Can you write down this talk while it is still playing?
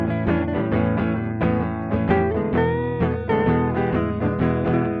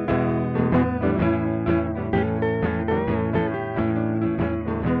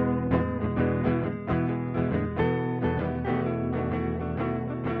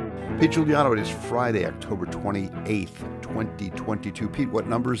Pete Giuliano, it is Friday, October 28th, 2022. Pete, what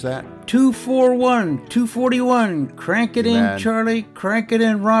number is that? 241, 241. Crank it in, Charlie. Crank it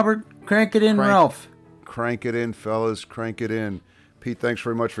in, Robert. Crank it in, Ralph. Crank it in, fellas. Crank it in. Pete, thanks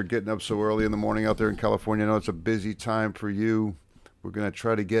very much for getting up so early in the morning out there in California. I know it's a busy time for you. We're going to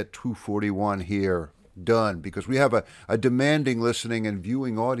try to get 241 here done because we have a demanding listening and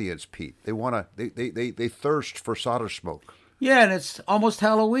viewing audience, Pete. They thirst for solder smoke. Yeah, and it's almost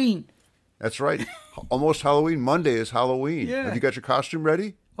Halloween. That's right. Almost Halloween. Monday is Halloween. Yeah. Have you got your costume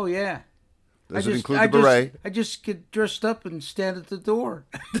ready? Oh, yeah. Does it include the beret? I just get dressed up and stand at the door.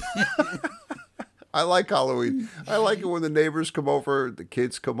 I like Halloween. I like it when the neighbors come over, the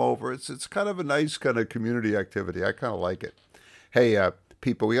kids come over. It's kind of a nice kind of community activity. I kind of like it. Hey,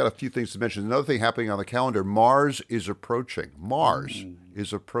 people, we got a few things to mention. Another thing happening on the calendar, Mars is approaching. Mars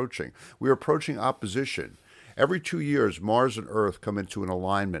is approaching. We're approaching opposition. Every 2 years, Mars and Earth come into an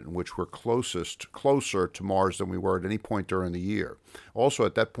alignment in which we're closer to Mars than we were at any point during the year. Also,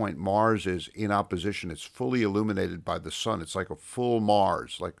 at that point, Mars is in opposition. It's fully illuminated by the sun. It's like a full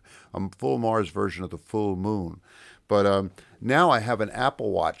Mars, like a full Mars version of the full moon. But now I have an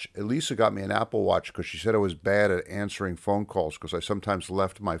Apple Watch. Elisa got me an Apple Watch because she said I was bad at answering phone calls because I sometimes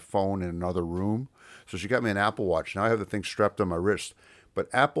left my phone in another room. So she got me an Apple Watch. Now I have the thing strapped on my wrist. But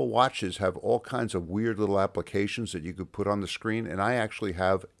Apple Watches have all kinds of weird little applications that you could put on the screen, and I actually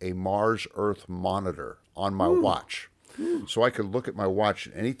have a Mars-Earth monitor on my watch. So I could look at my watch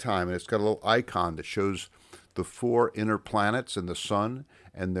at any time, and it's got a little icon that shows the 4 inner planets and the sun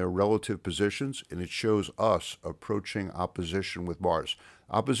and their relative positions, and it shows us approaching opposition with Mars.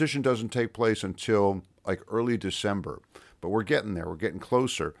 Opposition doesn't take place until like early December, but we're getting there. We're getting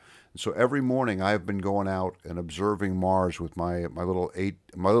closer. So every morning I've been going out and observing Mars with my little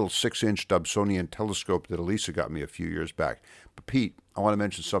 6-inch Dobsonian telescope that Elisa got me a few years back. But Pete, I want to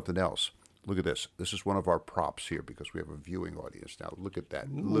mention something else. Look at this. This is one of our props here because we have a viewing audience now. Look at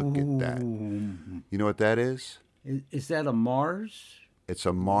that. Look at that. You know what that is? Is that a Mars? It's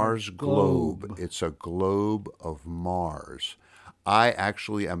a Mars globe. It's a globe of Mars. I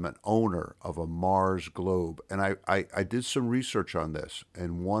actually am an owner of a Mars globe, and I did some research on this,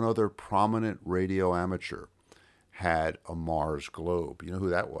 and one other prominent radio amateur had a Mars globe. You know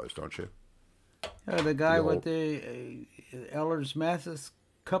who that was, don't you? The guy with the Ehlers Mathis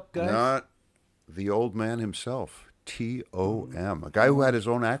Cup guy? Not the old man himself, TOM, a guy who had his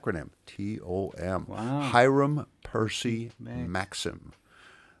own acronym, TOM. Wow. Hiram Percy Maxim.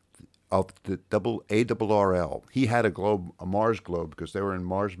 Of the ARRL. He had a Mars globe because they were in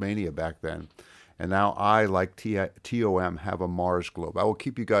Mars mania back then. And now I, like TOM, have a Mars globe. I will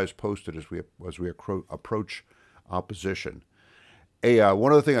keep you guys posted as we approach opposition. Hey,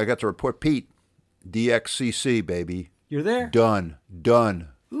 one other thing I got to report, Pete, DXCC, baby. You're there? Done.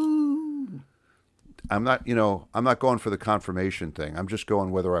 Ooh. I'm not going for the confirmation thing. I'm just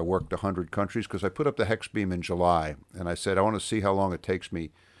going whether I worked 100 countries because I put up the hex beam in July, and I said I want to see how long it takes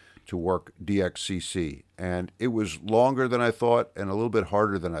me to work DXCC. And it was longer than I thought and a little bit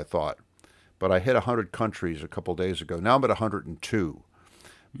harder than I thought. But I hit 100 countries a couple days ago. Now I'm at 102.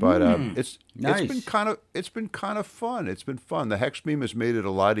 But nice. It's been kind of fun. It's been fun. The hex beam has made it a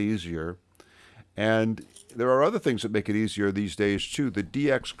lot easier. And there are other things that make it easier these days too. The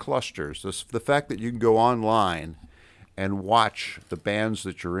DX clusters, the fact that you can go online and watch the bands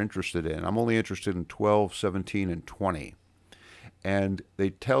that you're interested in. I'm only interested in 12, 17, and 20. And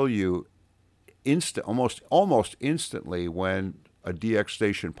they tell you almost instantly when a DX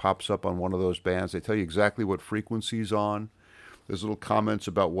station pops up on one of those bands. They tell you exactly what frequency he's on. There's little comments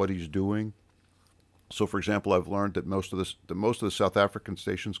about what he's doing. So, for example, I've learned that most of the South African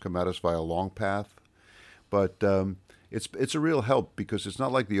stations come at us via long path, but it's a real help because it's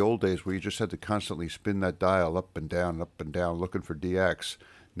not like the old days where you just had to constantly spin that dial up and down, looking for DX.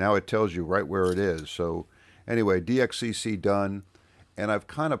 Now it tells you right where it is. So, anyway, DXCC done. And I've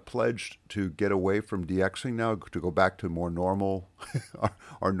kind of pledged to get away from DXing now, to go back to more normal,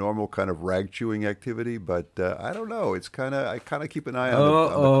 our normal kind of rag chewing activity. But I don't know. I kind of keep an eye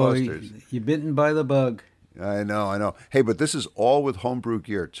on the clusters. You're bitten by the bug. I know. Hey, but this is all with homebrew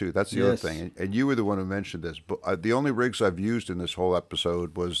gear too. That's the other thing. And you were the one who mentioned this. But the only rigs I've used in this whole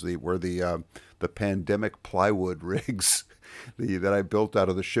episode were the pandemic plywood rigs that I built out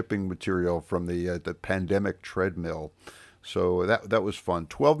of the shipping material from the pandemic treadmill. So that was fun.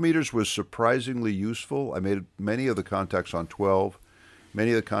 12 meters was surprisingly useful. I made many of the contacts on 12,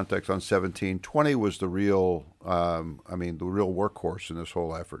 many of the contacts on 17. 20 was the real workhorse in this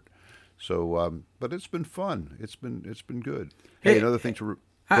whole effort. So, but it's been fun. It's been good. Hey, another thing to.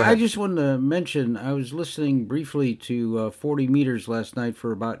 I just wanted to mention, I was listening briefly to 40 meters last night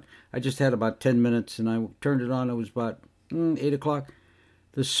I just had about 10 minutes, and I turned it on. It was about 8 o'clock.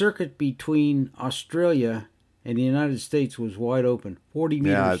 The circuit between Australia and the United States was wide open. 40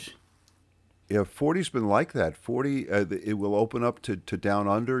 meters. Yeah, 40's been like that. 40, it will open up to down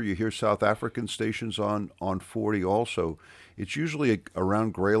under. You hear South African stations on 40 also. It's usually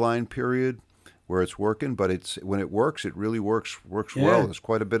around gray line period where it's working, but when it works, it really works well. There's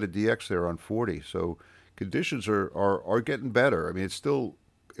quite a bit of DX there on 40. So conditions are getting better. I mean, it's still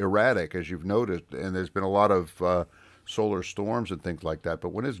erratic, as you've noticed, and there's been a lot of solar storms and things like that. But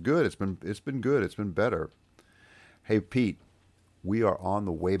when it's good, it's been good. It's been better. Hey, Pete. We are on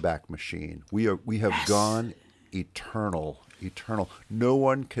the Wayback Machine. We have gone eternal. No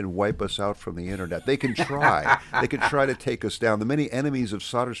one can wipe us out from the internet. They can try. They can try to take us down. The many enemies of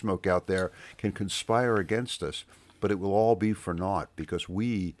Solder Smoke out there can conspire against us, but it will all be for naught because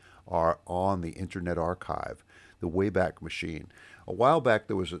we are on the Internet Archive, the Wayback Machine. A while back,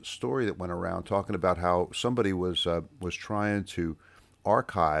 there was a story that went around talking about how somebody was trying to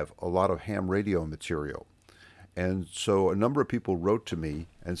archive a lot of ham radio material. And so a number of people wrote to me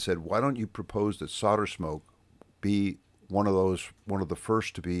and said, why don't you propose that Solder Smoke be one of the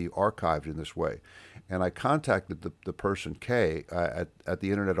first to be archived in this way? And I contacted the person, Kay, at the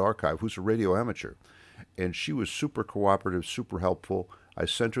Internet Archive, who's a radio amateur. And she was super cooperative, super helpful. I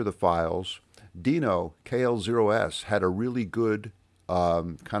sent her the files. Dino, KL0S, had a really good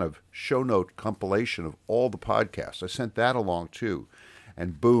kind of show note compilation of all the podcasts. I sent that along too.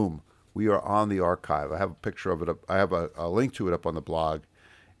 And boom. We are on the archive. I have a picture of it up. I have a link to it up on the blog,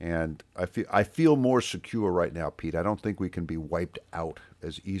 and I feel more secure right now, Pete. I don't think we can be wiped out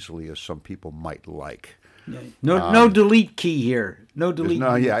as easily as some people might like. No delete key here. No delete.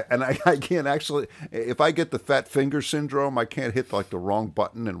 No, yeah, and I can't actually. If I get the fat finger syndrome, I can't hit like the wrong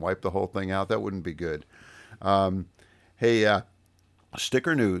button and wipe the whole thing out. That wouldn't be good. Hey.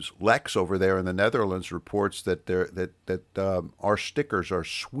 Sticker news. Lex over there in the Netherlands reports that our stickers are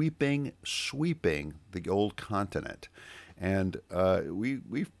sweeping the old continent, and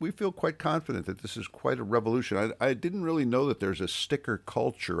we feel quite confident that this is quite a revolution. I didn't really know that there's a sticker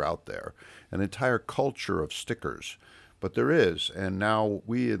culture out there, an entire culture of stickers, but there is, and now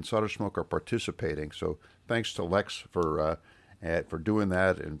we in Solder Smoke are participating. So thanks to Lex for doing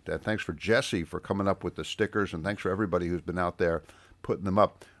that, and thanks for Jesse for coming up with the stickers, and thanks for everybody who's been out there putting them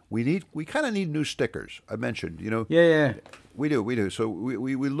up. We kind of need new stickers. I mentioned, Yeah. We do. So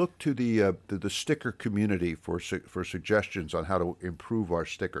we look to the sticker community for suggestions on how to improve our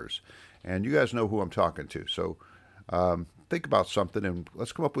stickers, and you guys know who I'm talking to. So think about something, and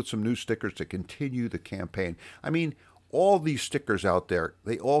let's come up with some new stickers to continue the campaign. I mean, all these stickers out there,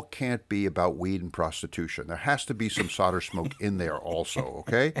 they all can't be about weed and prostitution. There has to be some Solder Smoke in there also,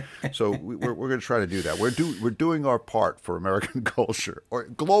 okay? So we're going to try to do that. We're doing our part for American culture, or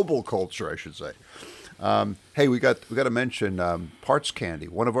global culture, I should say. Hey, we got to mention Parts Candy,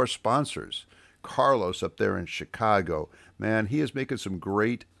 one of our sponsors, Carlos up there in Chicago. Man, he is making some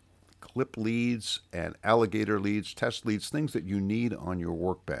great clip leads and alligator leads, test leads, things that you need on your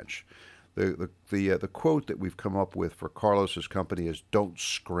workbench. The quote that we've come up with for Carlos's company is "Don't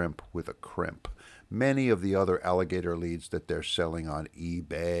scrimp with a crimp." Many of the other alligator leads that they're selling on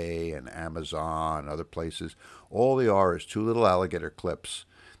eBay and Amazon and other places, all they are is two little alligator clips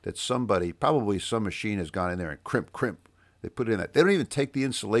that somebody, probably some machine, has gone in there and crimp. They put it in that. They don't even take the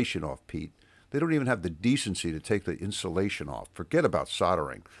insulation off, Pete. They don't even have the decency to take the insulation off. Forget about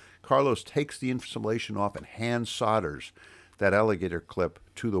soldering. Carlos takes the insulation off and hand solders that alligator clip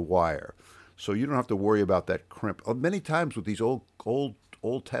to the wire. So you don't have to worry about that crimp. Many times with these old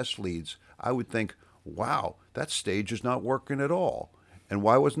test leads, I would think, wow, that stage is not working at all. And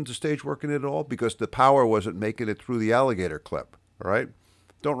why wasn't the stage working at all? Because the power wasn't making it through the alligator clip, all right?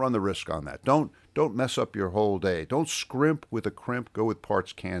 Don't run the risk on that. Don't mess up your whole day. Don't scrimp with a crimp. Go with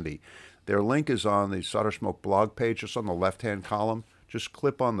Parts Candy. Their link is on the Solder Smoke blog page, just on the left-hand column. Just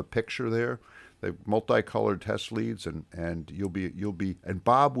click on the picture there. They're multicolored test leads, and you'll be, and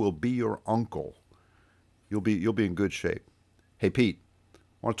Bob will be your uncle. You'll be in good shape. Hey, Pete, I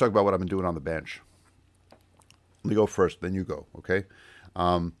want to talk about what I've been doing on the bench. Let me go first, then you go, okay?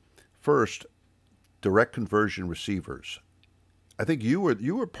 First, direct conversion receivers. I think you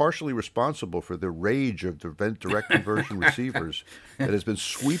were partially responsible for the rage of the direct conversion receivers that has been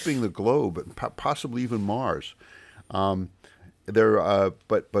sweeping the globe, and possibly even Mars. But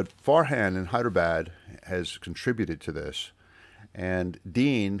Farhan in Hyderabad has contributed to this, and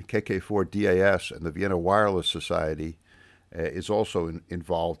Dean, KK4DAS, and the Vienna Wireless Society is also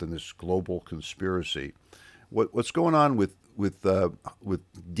involved in this global conspiracy. What's going on with with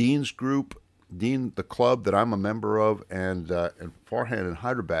Dean's group, Dean, the club that I'm a member of, and Farhan in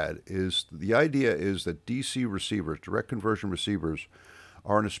Hyderabad, is the idea is that DC receivers, direct conversion receivers,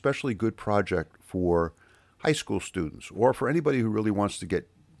 are an especially good project for high school students or for anybody who really wants to get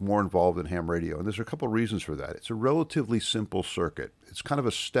more involved in ham radio. And there's a couple of reasons for that. It's a relatively simple circuit. It's kind of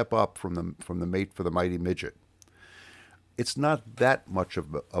a step up from the mate for the mighty midget. It's not that much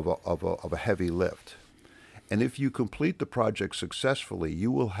of a heavy lift. And if you complete the project successfully,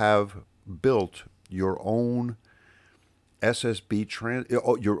 you will have built your own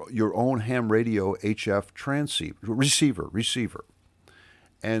your own ham radio HF transceiver receiver,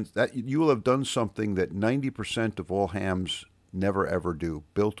 and that you will have done something that 90% of all hams never ever do: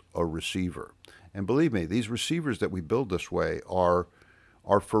 built a receiver. And believe me, these receivers that we build this way are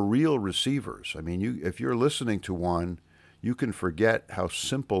for real receivers. I mean, if you're listening to one, you can forget how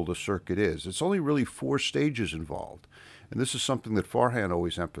simple the circuit is. It's only really 4 stages involved. And this is something that Farhan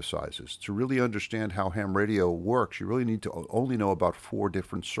always emphasizes. To really understand how ham radio works, you really need to only know about 4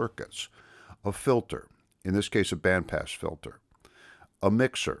 different circuits. A filter, in this case a bandpass filter. A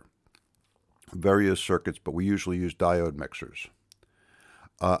mixer, various circuits, but we usually use diode mixers.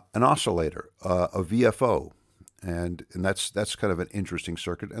 An oscillator, a VFO, and that's kind of an interesting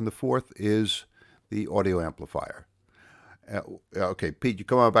circuit. And the fourth is the audio amplifier. Okay, Pete, you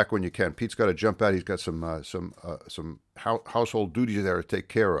come on back when you can. Pete's got to jump out. He's got some household duties there to take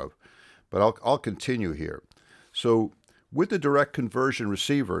care of. But I'll continue here. So with the direct conversion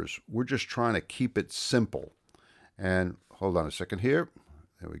receivers, we're just trying to keep it simple. And hold on a second here.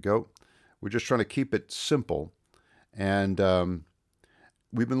 There we go. We're just trying to keep it simple. And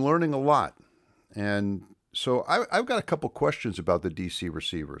we've been learning a lot. And so I've got a couple questions about the DC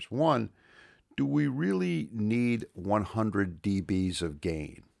receivers. One, do we really need 100 dBs of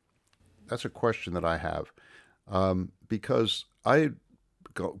gain? That's a question that I have, because I had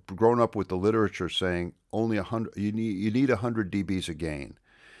grown up with the literature saying only 100. You need 100 dBs of gain,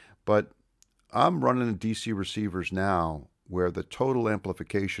 but I'm running DC receivers now where the total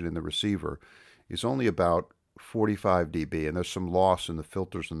amplification in the receiver is only about 45 dB, and there's some loss in the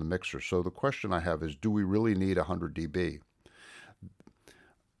filters and the mixer. So the question I have is, do we really need 100 dB?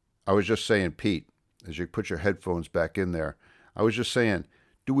 I was just saying, Pete, as you put your headphones back in there, I was just saying,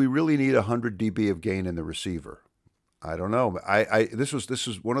 do we really need 100 dB of gain in the receiver? I don't know. This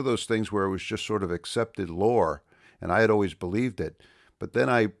is one of those things where it was just sort of accepted lore, and I had always believed it. But then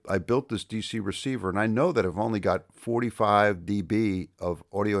I built this DC receiver, and I know that I've only got 45 dB of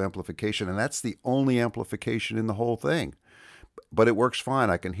audio amplification, and that's the only amplification in the whole thing. But it works fine.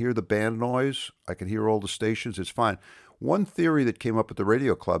 I can hear the band noise. I can hear all the stations. It's fine. One theory that came up at the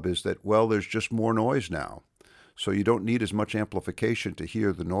radio club is that, well, there's just more noise now. So you don't need as much amplification to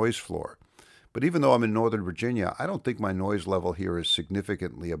hear the noise floor. But even though I'm in Northern Virginia, I don't think my noise level here is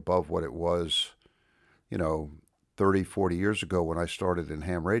significantly above what it was, 30, 40 years ago when I started in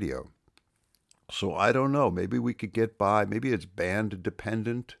ham radio. So I don't know. Maybe we could get by. Maybe it's band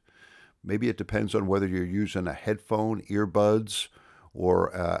dependent. Maybe it depends on whether you're using a headphone, earbuds, or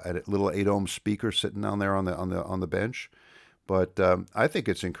a little 8-ohm speaker sitting down there on the bench. But I think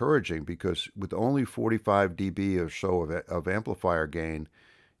it's encouraging because with only 45 dB or so of amplifier gain,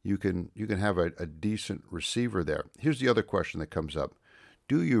 you can have a decent receiver there. Here's the other question that comes up.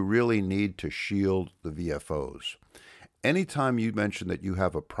 Do you really need to shield the VFOs? Anytime you mention that you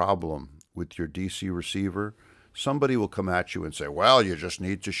have a problem with your DC receiver, somebody will come at you and say, well, you just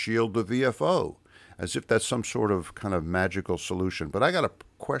need to shield the VFO, as if that's some sort of kind of magical solution. But I got a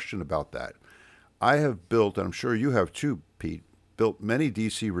question about that. I have built, and I'm sure you have too, Pete, built many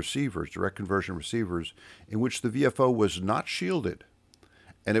DC receivers, direct conversion receivers, in which the VFO was not shielded,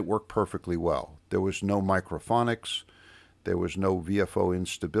 and it worked perfectly well. There was no microphonics. There was no VFO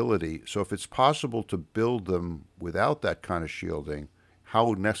instability. So if it's possible to build them without that kind of shielding,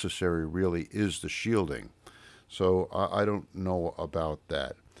 how necessary really is the shielding? So I don't know about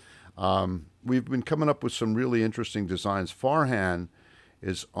that. We've been coming up with some really interesting designs. Farhan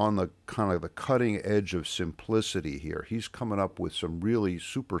is on the kind of the cutting edge of simplicity here. He's coming up with some really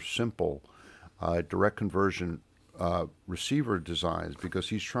super simple direct conversion receiver designs because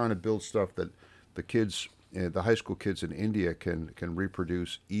he's trying to build stuff that the kids, the high school kids in India can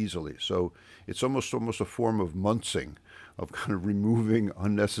reproduce easily. So it's almost a form of munching, of kind of removing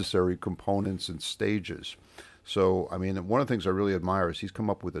unnecessary components and stages. So, I mean, one of the things I really admire is he's come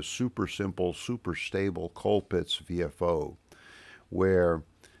up with a super simple, super stable Colpitts VFO, where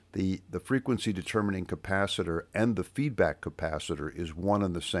the frequency determining capacitor and the feedback capacitor is one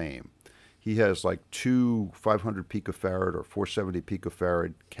and the same. He has like 2 500 picofarad or 470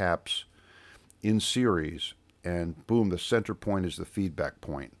 picofarad caps in series, and boom, the center point is the feedback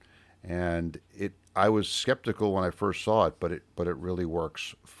point. And I was skeptical when I first saw it, but it really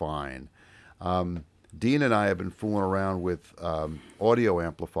works fine. Dean and I have been fooling around with audio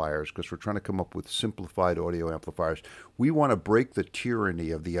amplifiers because we're trying to come up with simplified audio amplifiers. We want to break the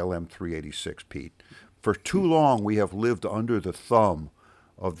tyranny of the LM386, Pete. For too long, we have lived under the thumb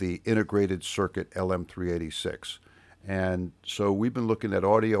of the integrated circuit LM386. And so we've been looking at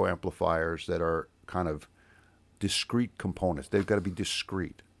audio amplifiers that are kind of discrete components. They've got to be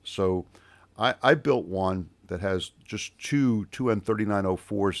discrete. So I built one that has just two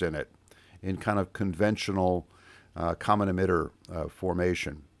N3904s in it in kind of conventional common emitter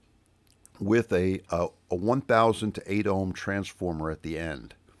formation with a 1,000 to 8 ohm transformer at the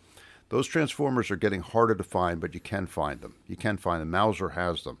end. Those transformers are getting harder to find, but you can find them. You can find them. Mauser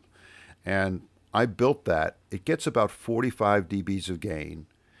has them. And I built that. It gets about 45 dBs of gain,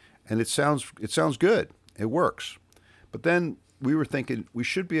 and it sounds good. It works. But then we were thinking we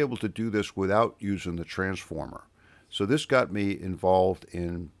should be able to do this without using the transformer. So this got me involved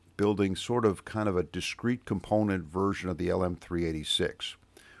in building sort of kind of a discrete component version of the LM386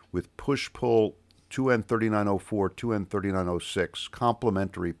 with push-pull 2N3904, 2N3906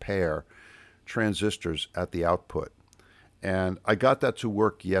 complementary pair transistors at the output. And I got that to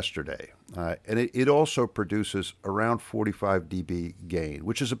work yesterday. And it also produces around 45 dB gain,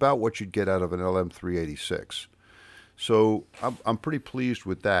 which is about what you'd get out of an LM386. So I'm pretty pleased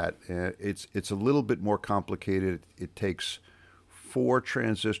with that. It's a little bit more complicated. It takes 4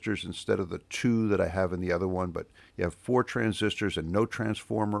 transistors instead of the 2 that I have in the other one, but you have 4 transistors and no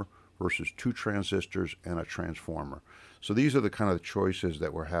transformer versus 2 transistors and a transformer. So these are the kind of choices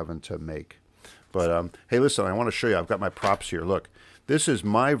that we're having to make. But hey, listen, I want to show you. I've got my props here. Look, this is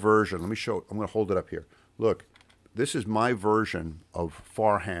my version. Let me show. I'm going to hold it up here. Look, this is my version of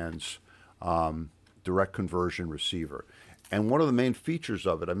Farhan's direct conversion receiver. And one of the main features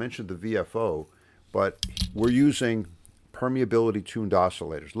of it, I mentioned the VFO, but we're using permeability tuned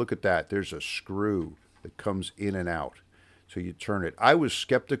oscillators. Look at that. There's a screw that comes in and out. So you turn it. I was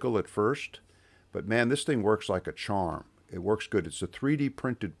skeptical at first, but man, this thing works like a charm. It works good. It's a 3D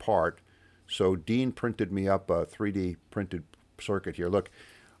printed part. So Dean printed me up a 3D printed circuit here. Look,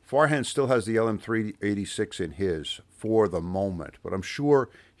 Farhan still has the LM386 in his for the moment, but I'm sure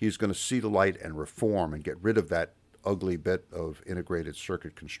he's going to see the light and reform and get rid of that ugly bit of integrated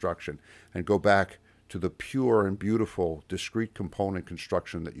circuit construction and go back to the pure and beautiful discrete component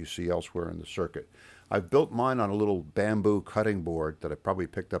construction that you see elsewhere in the circuit. I've built mine on a little bamboo cutting board that I probably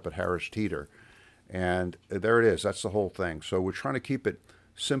picked up at Harris Teeter, and there it is. That's the whole thing. So we're trying to keep it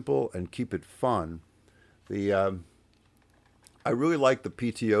simple and keep it fun. I really like the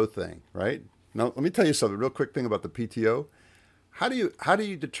PTO thing, right? Now, let me tell you something, real quick thing about the PTO. How do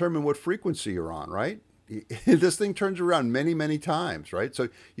you determine what frequency you're on, right? This thing turns around many, many times, right? So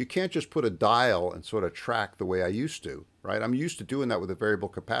you can't just put a dial and sort of track the way I used to, right? I'm used to doing that with a variable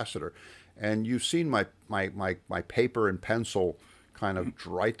capacitor. And you've seen my paper and pencil kind of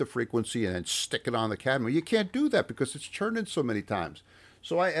write the frequency and then stick it on the cabinet. You can't do that because it's turned in so many times.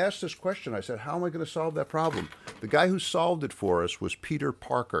 So I asked this question. I said, how am I going to solve that problem? The guy who solved it for us was Peter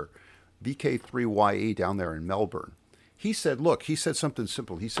Parker, VK3YE down there in Melbourne. He said something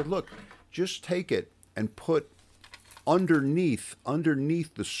simple. He said, look, just take it and put underneath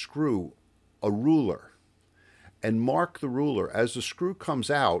the screw a ruler and mark the ruler. As the screw comes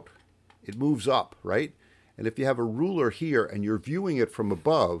out, it moves up, right? And if you have a ruler here and you're viewing it from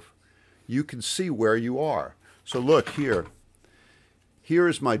above, you can see where you are. So look here. Here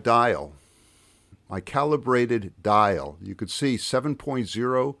is my dial, my calibrated dial. You could see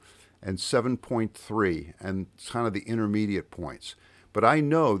 7.0 and 7.3 and kind of the intermediate points. But I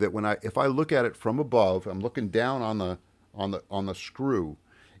know that if I look at it from above, I'm looking down on the screw.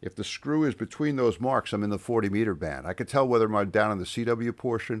 If the screw is between those marks, I'm in the 40 meter band. I could tell whether I'm down in the CW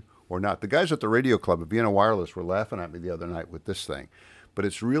portion or not. The guys at the radio club at Vienna Wireless were laughing at me the other night with this thing. But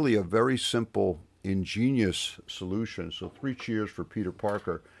it's really a very simple, ingenious solution. So 3 cheers for Peter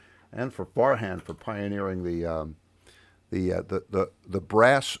Parker and for Farhan for pioneering the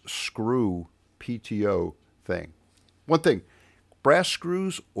brass screw PTO thing. One thing, brass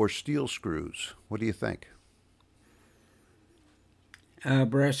screws or steel screws? What do you think?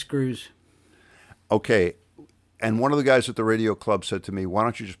 Brass screws. Okay. And one of the guys at the radio club said to me, why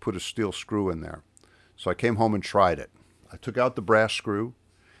don't you just put a steel screw in there? So I came home and tried it. I took out the brass screw.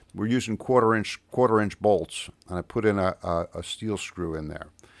 We're using quarter inch bolts, and I put in a steel screw in there.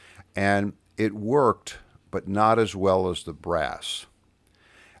 And it worked, but not as well as the brass.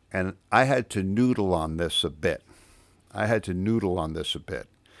 And I had to noodle on this a bit.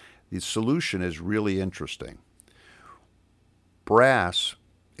 The solution is really interesting. brass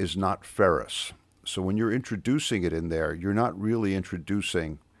is not ferrous. So when you're introducing it in there, you're not really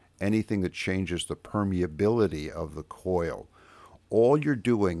introducing anything that changes the permeability of the coil. All you're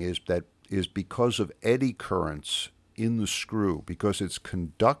doing is because of eddy currents in the screw, because it's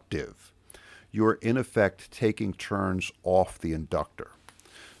conductive, you're in effect taking turns off the inductor.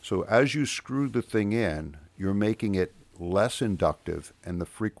 So as you screw the thing in, you're making it less inductive and the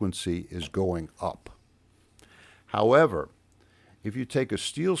frequency is going up. However, if you take a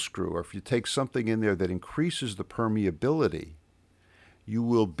steel screw or if you take something in there that increases the permeability, you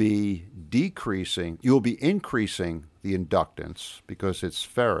will be increasing the inductance because it's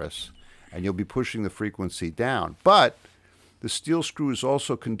ferrous, and you'll be pushing the frequency down. But the steel screw is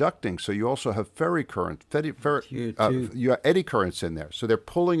also conducting, so you also have you have eddy currents in there. So they're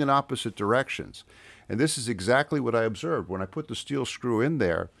pulling in opposite directions. And this is exactly what I observed. When I put the steel screw in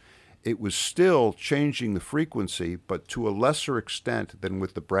there, it was still changing the frequency, but to a lesser extent than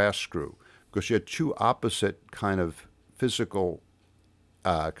with the brass screw, because you had two opposite kind of physical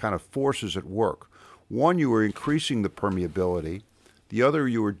kind of forces at work. One, you were increasing the permeability. The other,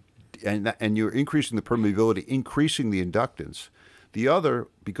 you're increasing the permeability, increasing the inductance. The other,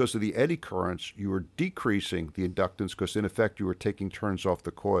 because of the eddy currents, you were decreasing the inductance because, in effect, you were taking turns off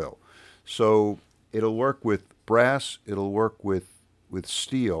the coil. So it'll work with brass. It'll work with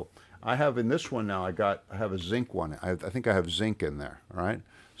steel. I have in this one now, I have a zinc one. I think I have zinc in there, all right?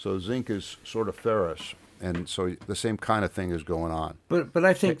 So zinc is sort of ferrous. And so the same kind of thing is going on. But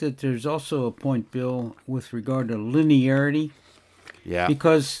I think that there's also a point, Bill, with regard to linearity. Yeah.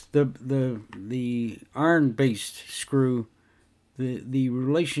 Because the iron-based screw, the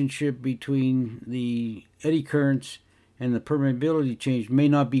relationship between the eddy currents and the permeability change may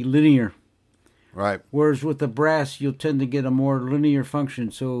not be linear. Right. Whereas with the brass, you'll tend to get a more linear function.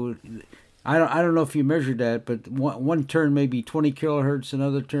 So I don't know if you measured that, but one turn may be 20 kilohertz,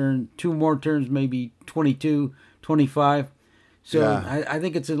 another turn, two more turns may be 22, 25. So yeah. I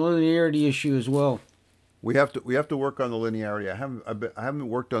think it's a linearity issue as well. We have to work on the linearity. I haven't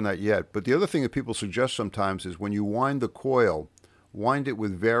worked on that yet. But the other thing that people suggest sometimes is when you wind the coil, wind it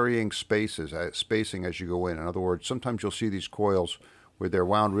with varying spacing as you go in. In other words, sometimes you'll see these coils where they're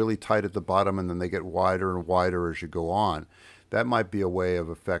wound really tight at the bottom and then they get wider and wider as you go on. That might be a way of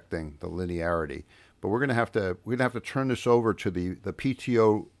affecting the linearity. But we're going to have to turn this over to the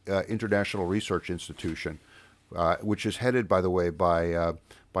PTO International Research Institution, which is headed, by the way, by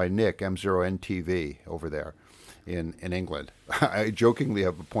Nick M0NTV over there in England. I jokingly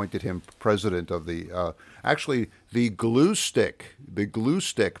have appointed him president of the Glue Stick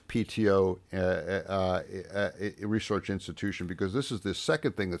PTO Research Institution, because this is the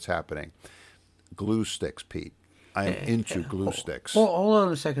second thing that's happening. Glue sticks, Pete. I am into glue sticks. Hold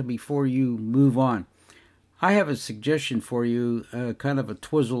on a second before you move on. I have a suggestion for you, kind of a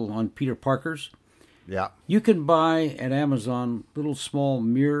twizzle on Peter Parker's. Yeah. You can buy at Amazon little small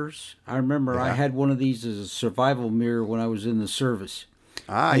mirrors. I remember I had one of these as a survival mirror when I was in the service.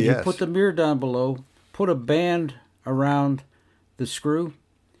 Yes. You put the mirror down below, put a band around the screw,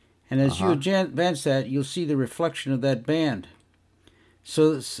 and as you advance that, you'll see the reflection of that band.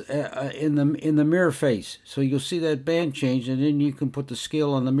 So it's, in the mirror face, so you'll see that band change, and then you can put the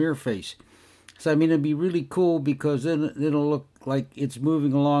scale on the mirror face. So I mean, it'd be really cool because then it'll look like it's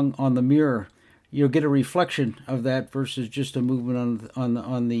moving along on the mirror. You'll get a reflection of that versus just a movement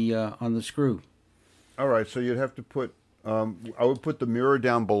on the screw. All right, so you'd have to put. I would put the mirror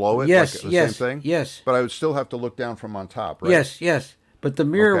down below it. Yes, like the same thing. Yes, but I would still have to look down from on top, right? Yes. But the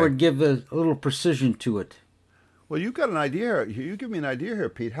mirror would give a little precision to it. Well, you've got an idea. You give me an idea here,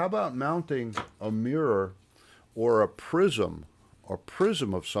 Pete. How about mounting a mirror or a prism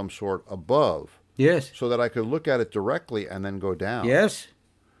of some sort above? Yes. So that I could look at it directly and then go down. Yes.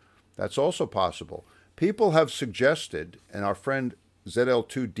 That's also possible. People have suggested, and our friend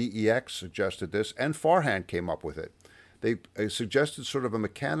ZL2DEX suggested this, and Farhan came up with it. They suggested sort of a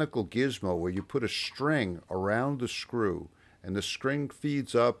mechanical gizmo where you put a string around the screw, and the string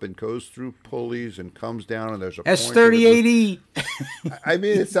feeds up and goes through pulleys and comes down, and there's a S3080. I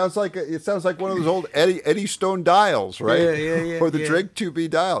mean, it sounds like one of those old Eddystone dials, right? Yeah. Or the Drake 2B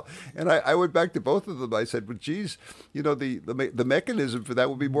dial. And I went back to both of them. I said, "But geez, the mechanism for that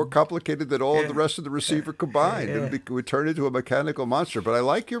would be more complicated than all of the rest of the receiver combined. It would turn into a mechanical monster." But I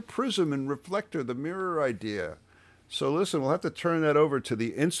like your prism and reflector, the mirror idea. So listen, we'll have to turn that over to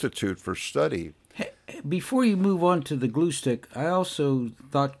the Institute for Study. Before you move on to the glue stick, I also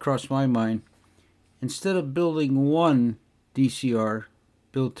thought crossed my mind, instead of building one DCR,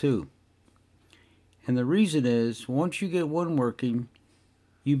 build two. And the reason is, once you get one working,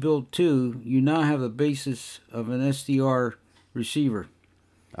 you build two, you now have the basis of an SDR receiver.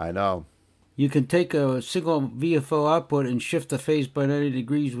 I know. You can take a single VFO output and shift the phase by 90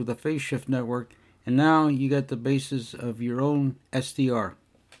 degrees with a phase shift network, and now you got the basis of your own SDR.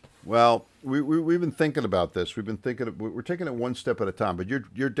 Well, we've been thinking about this. We're taking it one step at a time. But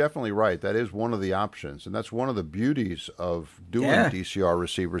you're definitely right. That is one of the options, and that's one of the beauties of doing DCR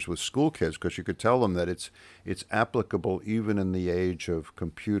receivers with school kids, because you could tell them that it's applicable even in the age of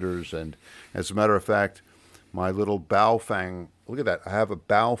computers. And as a matter of fact, my little Baofeng, look at that. I have a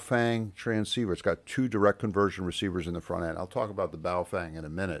Baofeng transceiver. It's got 2 direct conversion receivers in the front end. I'll talk about the Baofeng in a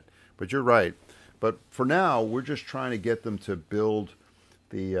minute. But you're right. But for now, we're just trying to get them to build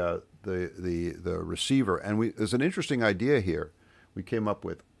the receiver. And there's an interesting idea here we came up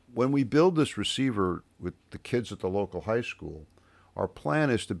with. When we build this receiver with the kids at the local high school, our plan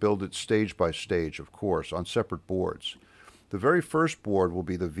is to build it stage by stage, of course, on separate boards. The very first board will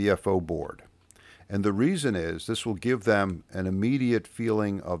be the VFO board. And the reason is this will give them an immediate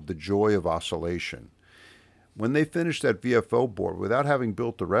feeling of the joy of oscillation. When they finish that VFO board, without having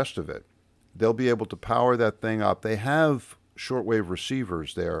built the rest of it, they'll be able to power that thing up. They have shortwave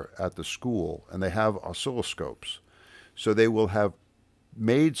receivers there at the school, and they have oscilloscopes. So they will have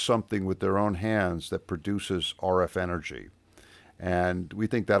made something with their own hands that produces RF energy. And we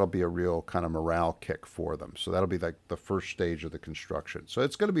think that'll be a real kind of morale kick for them. So that'll be like the first stage of the construction. So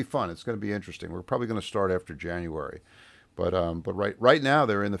it's going to be fun. It's going to be interesting. We're probably going to start after January. But right now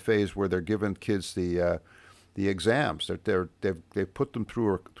they're in the phase where they're giving kids the exams. They've put them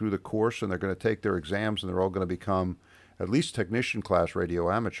through the course, and they're going to take their exams, and they're all going to become at least technician class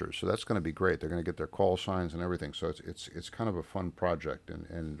radio amateurs. So that's going to be great. They're going to get their call signs and everything. So it's kind of a fun project,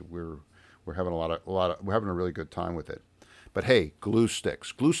 and we're having we're having a really good time with it. But hey, glue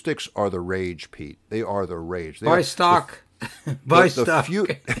sticks. Glue sticks are the rage, Pete. They are the rage. Buy stock. Buy stock.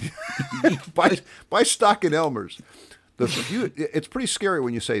 Buy stock in Elmer's. It's pretty scary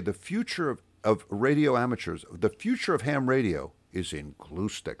when you say the future of radio amateurs. The future of ham radio is in glue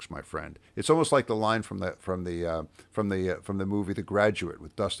sticks, my friend. It's almost like the line from the movie The Graduate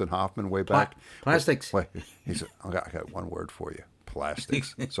with Dustin Hoffman way back. Plastics. He said, I got one word for you.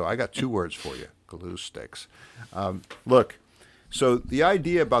 Plastics. So I got 2 words for you. Glue sticks. Look, so the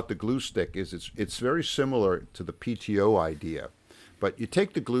idea about the glue stick is it's very similar to the PTO idea, but you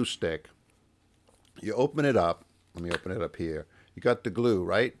take the glue stick, you open it up. Let me open it up here. You got the glue,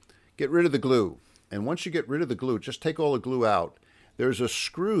 right? Get rid of the glue. And once you get rid of the glue, just take all the glue out. There's a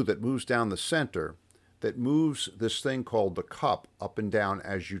screw that moves down the center that moves this thing called the cup up and down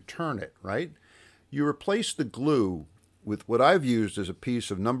as you turn it, right? You replace the glue with what I've used as a piece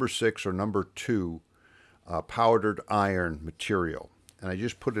of number 6 or number 2 powdered iron material. And I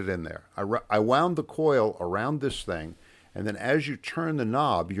just put it in there. I wound the coil around this thing, and then as you turn the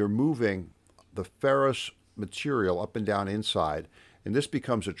knob, you're moving the ferrous material up and down inside, and this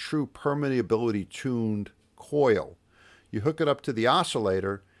becomes a true permeability tuned coil. You hook it up to the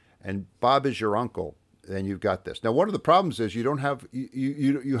oscillator, and Bob is your uncle. Then you've got this. Now, one of the problems is you don't have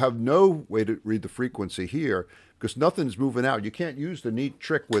you have no way to read the frequency here because nothing's moving out. You can't use the neat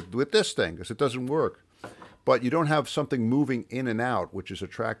trick with this thing because it doesn't work. But you don't have something moving in and out, which is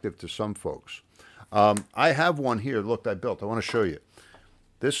attractive to some folks. I have one here. Look, I built. I want to show you.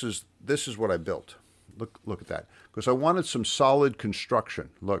 This is what I built. Look at that. Because I wanted some solid construction.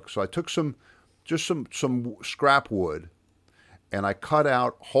 Look, so I took some scrap wood, and I cut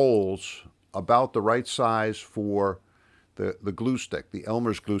out holes about the right size for the glue stick, the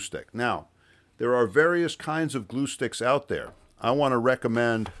Elmer's glue stick. Now, there are various kinds of glue sticks out there. I want to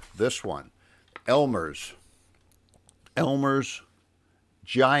recommend this one, Elmer's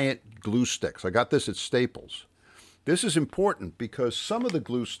giant glue sticks. I got this at Staples. This is important because some of the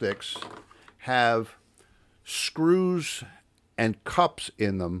glue sticks have screws and cups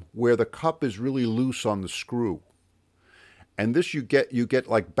in them where the cup is really loose on the screw. And this you get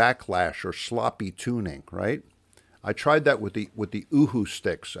like backlash or sloppy tuning, right? I tried that with the Uhu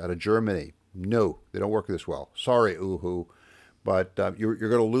sticks out of Germany. No, they don't work this well. Sorry, Uhu, but you're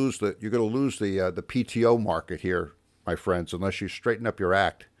going to lose the PTO market here, my friends, unless you straighten up your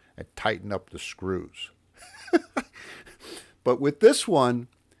act and tighten up the screws. But with this one,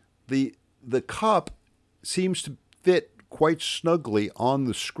 the cup seems to fit quite snugly on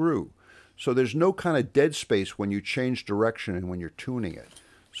the screw. So there's no kind of dead space when you change direction and when you're tuning it.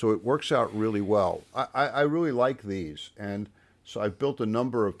 So it works out really well. I really like these, and so I've built a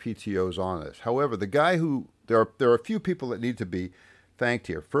number of PTOs on this. However, the guy there are a few people that need to be thanked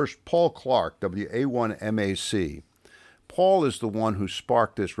here. First, Paul Clark, WA1MAC. Paul is the one who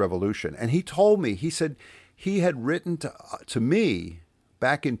sparked this revolution, and he told me, he said he had written to me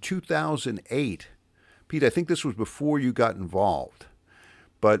back in 2008 Pete, I think this was before you got involved,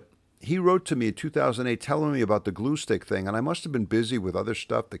 but he wrote to me in 2008 telling me about the glue stick thing, and I must have been busy with other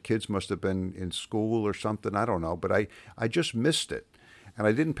stuff. The kids must have been in school or something. I don't know, but I just missed it, and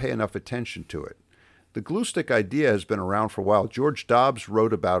I didn't pay enough attention to it. The glue stick idea has been around for a while. George Dobbs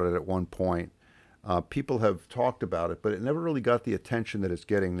wrote about it at one point. People have talked about it, but it never really got the attention that it's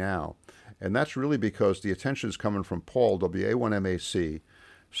getting now. And that's really because the attention is coming from Paul, WA1MAC,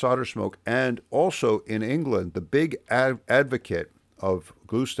 Solder Smoke, and also in England, the big advocate of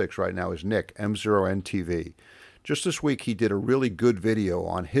glue sticks right now is Nick, M0NTV. Just this week, he did a really good video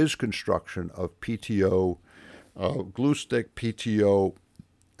on his construction of PTO, glue stick PTO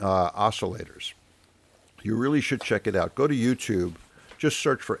oscillators. You really should check it out. Go to YouTube. Just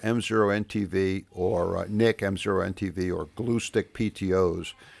search for M0NTV or Nick M0NTV or glue stick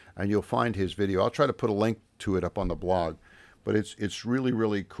PTOs, and you'll find his video. I'll try to put a link to it up on the blog, but it's really,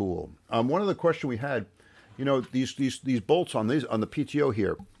 really cool. One of the questions we had, you know, these bolts on the PTO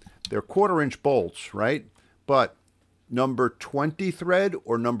here, they're 1/4-inch bolts, right? But number 20 thread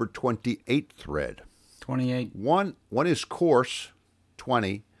or number 28 thread? 28. One is coarse,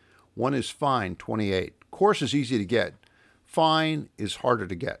 20. One is fine, 28. Coarse is easy to get. Fine is harder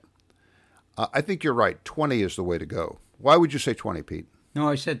to get. I think you're right. 20 is the way to go. Why would you say 20, Pete? No,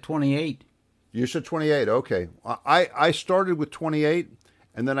 I said 28. You said 28. Okay. I started with 28,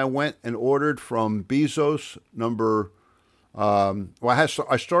 and then I went and ordered from Bezos number.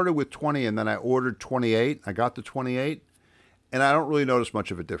 I started with 20, and then I ordered 28. I got the 28, and I don't really notice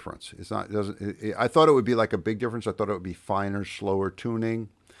much of a difference. It's not. It doesn't. I thought it would be like a big difference. I thought it would be finer, slower tuning.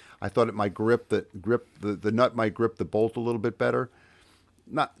 I thought it might the nut might grip the bolt a little bit better.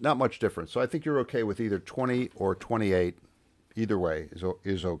 Not much difference. So I think you're okay with either 20 or 28. Either way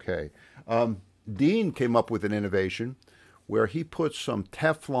is okay. Dean came up with an innovation where he put some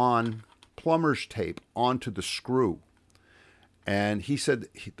Teflon plumber's tape onto the screw, and he said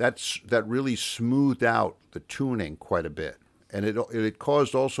that really smoothed out the tuning quite a bit, and it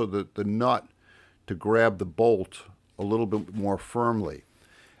caused also the nut to grab the bolt a little bit more firmly.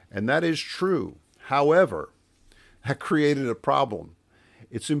 And that is true. However, that created a problem.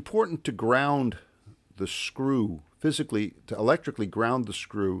 It's important to ground the screw physically, to electrically ground the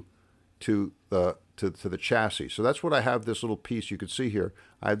screw to the chassis. So that's what I have this little piece. You can see here,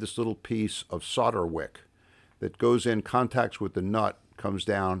 I have this little piece of solder wick that goes in, contacts with the nut, comes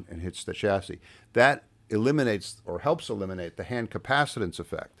down and hits the chassis. That eliminates or helps eliminate the hand capacitance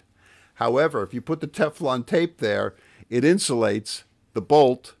effect. However, if you put the Teflon tape there, it insulates the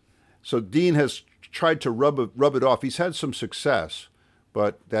bolt. So Dean has tried to rub it off. He's had some success,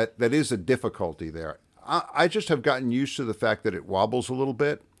 but that is a difficulty there. I just have gotten used to the fact that it wobbles a little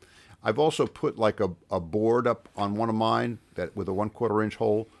bit. I've also put like a board up on one of mine that with a 1/4-inch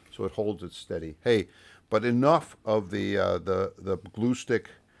hole, so it holds it steady. Hey, but enough of the glue stick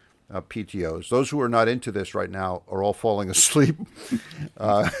PTOs. Those who are not into this right now are all falling asleep.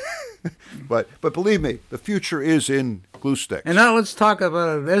 But believe me, the future is in glue sticks. And now let's talk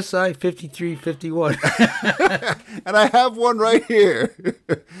about an SI 5351. And I have one right here.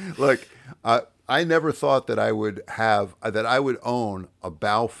 Look, I never thought that I would own a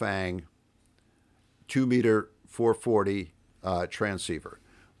Baofeng 2-meter 440 transceiver,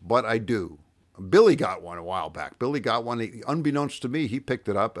 but I do. Billy got one a while back. Billy got one. Unbeknownst to me, he picked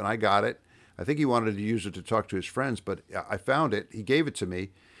it up, and I got it. I think he wanted to use it to talk to his friends, but I found it. He gave it to me,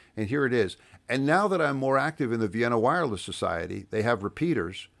 and here it is. And now that I'm more active in the Vienna Wireless Society, they have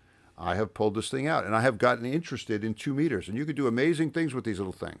repeaters. I have pulled this thing out, and I have gotten interested in 2 meters. And you can do amazing things with these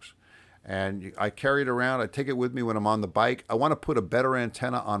little things. And I carry it around. I take it with me when I'm on the bike. I want to put a better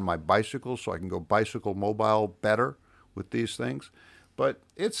antenna on my bicycle so I can go bicycle mobile better with these things. But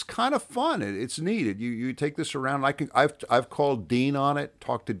it's kind of fun. It's neat. You take this around. I've called Dean on it,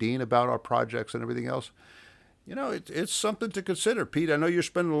 talked to Dean about our projects and everything else. You know, it's something to consider, Pete. I know you're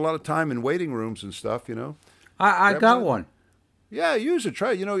spending a lot of time in waiting rooms and stuff. You know, I got one. Yeah, use it.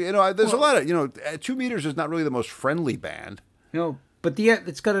 Try. There's a lot of 2 meters is not really the most friendly band. But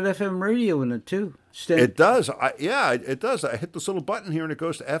it's got an FM radio in it too. It does. It does. I hit this little button here and it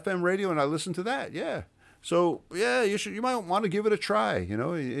goes to FM radio, and I listen to that. Yeah. So yeah, you might want to give it a try.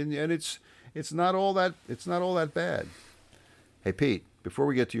 And it's not all that bad. Hey Pete, before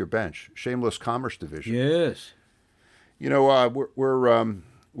we get to your bench, Shameless Commerce Division. Yes.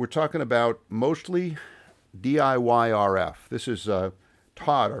 We're talking about mostly DIY RF. This is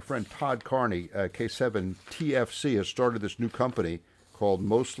Todd, our friend Todd Carney, K7 TFC, has started this new company called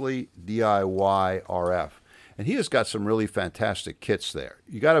Mostly DIY RF. And he has got some really fantastic kits there.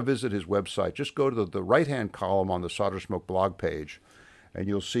 You got to visit his website. Just go to the right-hand column on the Solder Smoke blog page, and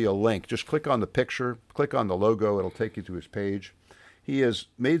you'll see a link. Just click on the picture, click on the logo. It'll take you to his page. He has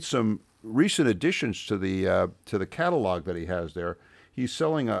made some recent additions to the catalog that he has there. He's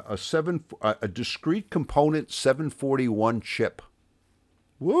selling a discrete component 741 chip.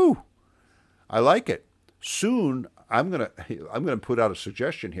 Woo! I like it. Soon I'm gonna put out a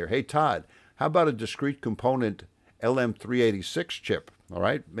suggestion here. Hey Todd, how about a discrete component LM386 chip? All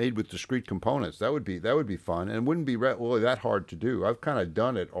right, made with discrete components. That would be fun, and it wouldn't be really that hard to do. I've kind of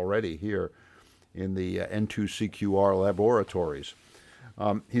done it already here in the N2CQR laboratories.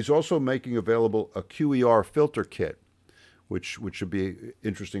 He's also making available a QER filter kit, which should be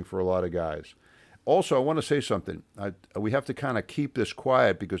interesting for a lot of guys. Also, I want to say something. We have to kind of keep this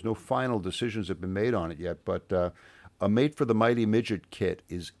quiet because no final decisions have been made on it yet, but a Mate for the Mighty Midget kit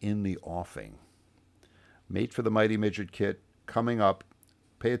is in the offing. Mate for the Mighty Midget kit coming up.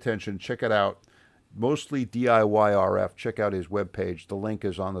 Pay attention. Check it out. Mostly DIY RF. Check out his webpage. The link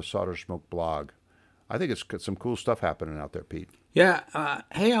is on the Solder Smoke blog. I think it's got some cool stuff happening out there, Pete. Yeah.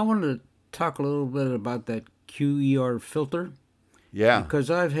 Hey, I wanted to talk a little bit about that QER filter. Yeah. Because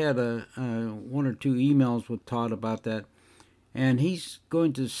I've had one or two emails with Todd about that. And he's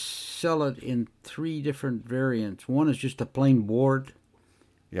going to sell it in 3 different variants. One is just a plain board.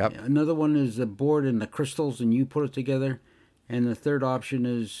 Yep. Another one is a board and the crystals, and you put it together. And the third option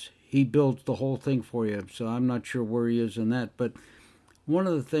is he builds the whole thing for you. So I'm not sure where he is in that. But one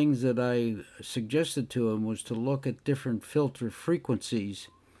of the things that I suggested to him was to look at different filter frequencies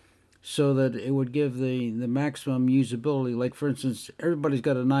so that it would give the maximum usability. Like, for instance, everybody's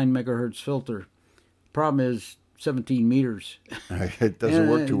got a 9 megahertz filter. Problem is 17 meters. It doesn't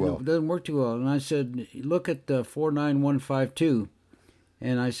work too well. It doesn't work too well. And I said, look at the 49152.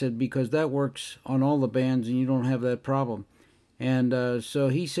 And I said, because that works on all the bands and you don't have that problem. And so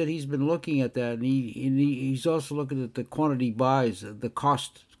he said he's been looking at that, and he's also looking at the quantity buys, the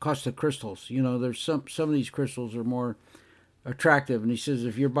cost of crystals. You know, there's some of these crystals are more attractive, and he says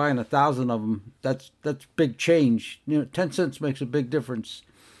if you're buying 1,000 of them, that's big change. 10 cents makes a big difference.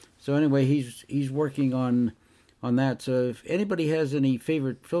 So anyway, he's working on that. So if anybody has any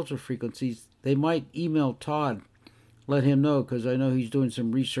favorite filter frequencies, they might email Todd, let him know, because I know he's doing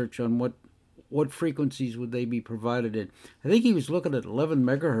some research on what frequencies would they be provided in. I think he was looking at 11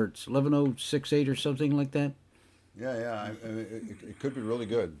 megahertz, 11068 or something like that. Yeah. It could be really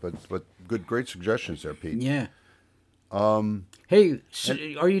good, but great suggestions there, Pete. Yeah. Hey,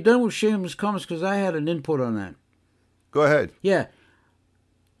 are you done with shameless comments? Because I had an input on that. Go ahead. Yeah.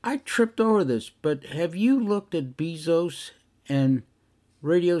 I tripped over this, but have you looked at Bezos and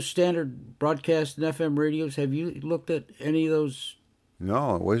radio standard broadcast and FM radios? Have you looked at any of those?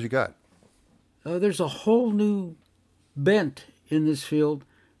 No. What has he got? There's a whole new bent in this field.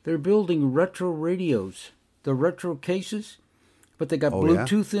 They're building retro radios, the retro cases, but they got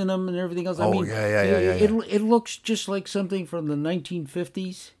Bluetooth in them and everything else. It looks just like something from the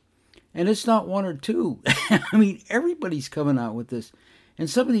 1950s, and it's not one or two. I mean, everybody's coming out with this, and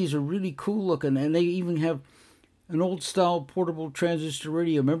some of these are really cool looking, and they even have an old style portable transistor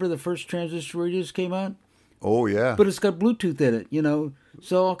radio. Remember the first transistor radios came out? Oh, yeah. But it's got Bluetooth in it, you know,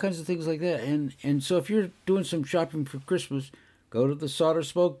 so all kinds of things like that. And so if you're doing some shopping for Christmas, go to the Solder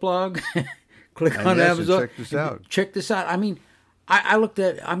Smoke blog, click on Amazon. Check this out. Check this out. I mean, I looked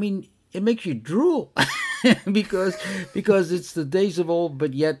at, it makes you drool because it's the days of old,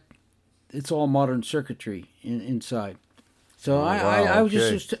 but yet it's all modern circuitry inside. So I was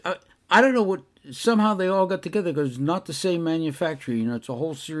just I don't know what, somehow they all got together because it's not the same manufacturer, you know, it's a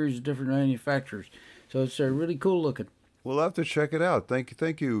whole series of different manufacturers. So it's really cool looking. We'll have to check it out. Thank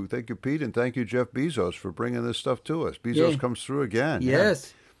you, Pete, and thank you, Jeff Bezos, for bringing this stuff to us. Bezos comes through again.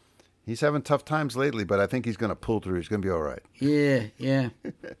 Yes. Yeah. He's having tough times lately, but I think he's going to pull through. He's going to be all right. Yeah.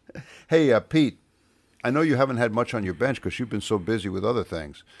 Hey, Pete, I know you haven't had much on your bench because you've been so busy with other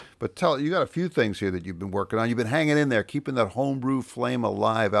things. But you got a few things here that you've been working on. You've been hanging in there, keeping that homebrew flame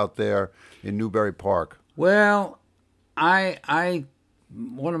alive out there in Newbury Park. Well,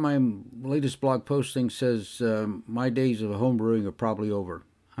 one of my latest blog postings says my days of homebrewing are probably over.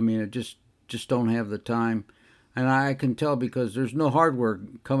 I mean, I just don't have the time, and I can tell because there's no hardware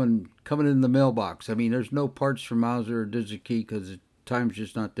coming in the mailbox. I mean, there's no parts from Mauser or DigiKey because the time's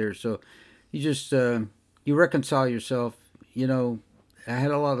just not there. So you just you reconcile yourself. You know, I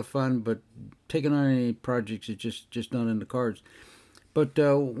had a lot of fun, but taking on any projects is just not in the cards. But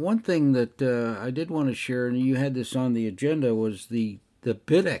one thing that I did want to share, and you had this on the agenda, was the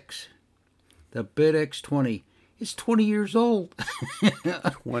BitX, the BitX 20. It's 20 years old.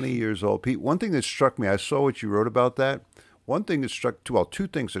 20 years old. Pete, one thing that struck me, I saw what you wrote about that. Two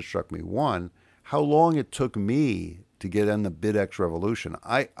things that struck me. One, how long it took me to get in the BitX revolution.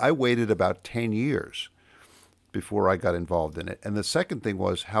 I waited about 10 years before I got involved in it. And the second thing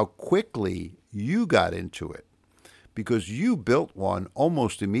was how quickly you got into it, because you built one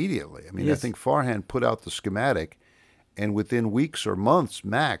almost immediately. I mean, Yes. I think Farhan put out the schematic, and within weeks or months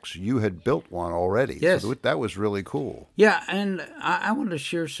max, you had built one already. Yes. So that was really cool. Yeah, and I want to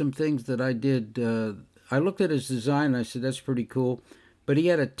share some things that I did. I looked at his design and I said, that's pretty cool. But he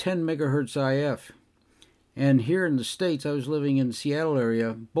had a 10 megahertz IF. And here in the States, I was living in the Seattle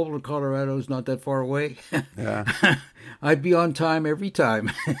area. Boulder, Colorado is not that far away. Yeah. I'd be on time every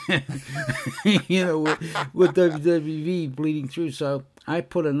time, with WWV bleeding through. So I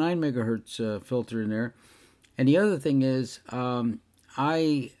put a 9 megahertz filter in there. And the other thing is,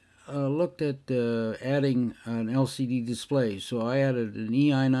 I looked at adding an LCD display. So I added an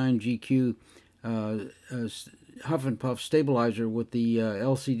EI9GQ Huff and Puff stabilizer with the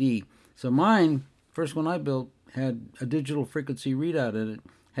LCD. So mine, first one I built, had a digital frequency readout in it,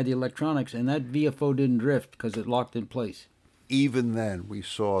 had the electronics, and that VFO didn't drift because it locked in place. Even then, we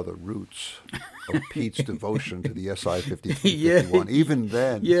saw the roots of Pete's devotion to the SI-5351. Yeah. Even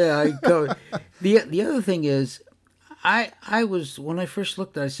then. Yeah, the other thing is, I was, when I first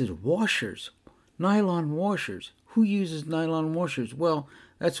looked at it, I said, washers, nylon washers. Who uses nylon washers? Well,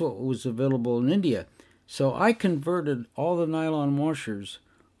 that's what was available in India. So I converted all the nylon washers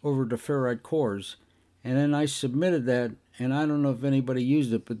over to ferrite cores, and then I submitted that, and I don't know if anybody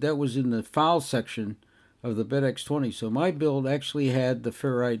used it, but that was in the file section of the BitX20. So my build actually had the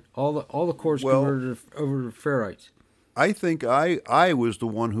ferrite, all the cores converted over to ferrites. I think I was the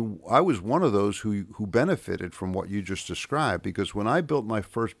one I was one of those who benefited from what you just described, because when I built my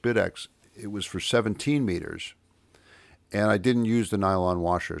first BitX, it was for 17 meters, and I didn't use the nylon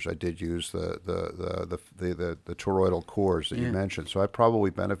washers. I did use the toroidal cores that you mentioned, so I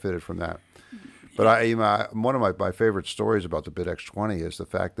probably benefited from that. But one of my favorite stories about the BitX20 is the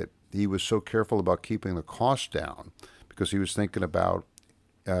fact that he was so careful about keeping the cost down, because he was thinking about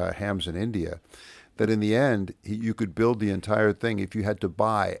hams in India, that in the end, you could build the entire thing. If you had to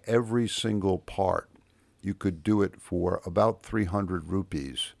buy every single part, you could do it for about 300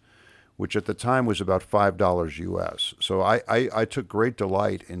 rupees, which at the time was about $5 US. So I took great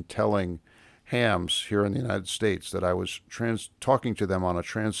delight in telling hams here in the United States that I was talking to them on a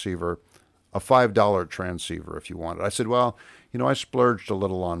transceiver, a $5 transceiver if you wanted. I said, well, I splurged a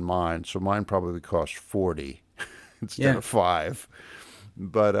little on mine, so mine probably cost 40 instead of 5.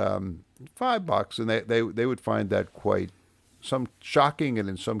 But $5, and they would find that quite some shocking, and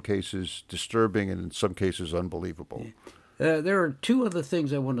in some cases disturbing, and in some cases unbelievable. There are two other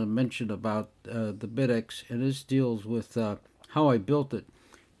things I want to mention about the BitX, and this deals with how I built it.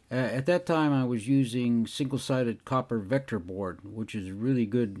 At that time, I was using single-sided copper vector board, which is really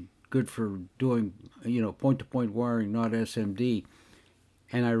good for doing point-to-point wiring, not SMD.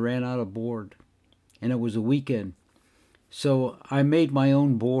 And I ran out of board, and it was a weekend, so I made my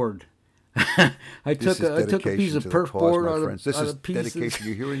own board. I took a piece of perf board out of pieces. Dedication.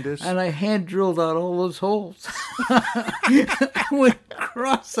 You hearing this? And I hand drilled out all those holes. I went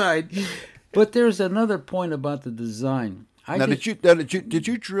cross-eyed. But there's another point about the design. Did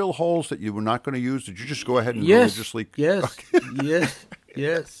you drill holes that you were not going to use? Did you just go ahead and religiously? Yes,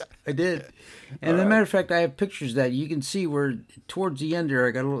 I did. And as a matter of fact, I have pictures of that. You can see where towards the end there,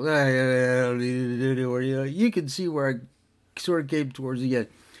 I got a little. You can see where I sort of came towards the end.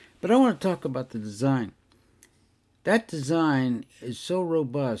 But I want to talk about the design. That design is so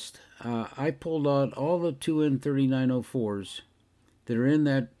robust. I pulled out all the 2N3904s that are in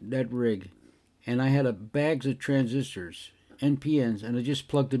that rig, and I had bags of transistors, NPNs, and I just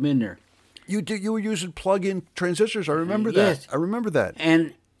plugged them in there. You were using plug-in transistors. I remember that. Yes. I remember that.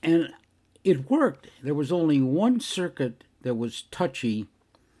 And it worked. There was only one circuit that was touchy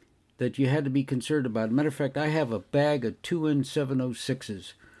that you had to be concerned about. Matter of fact, I have a bag of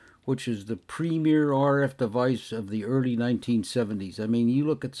 2N706s, which is the premier RF device of the early 1970s. I mean, you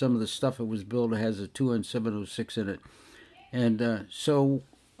look at some of the stuff that was built, it has a 2N706 in it. And so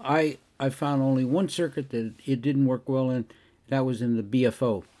I found only one circuit that it didn't work well in. That was in the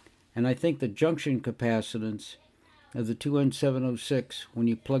BFO. And I think the junction capacitance of the 2N706, when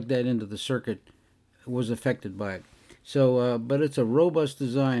you plug that into the circuit, was affected by it. So, but it's a robust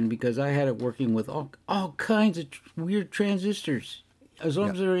design, because I had it working with all kinds of weird transistors. As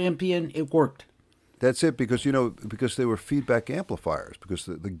long as they're NPN, it worked. That's it, because they were feedback amplifiers, because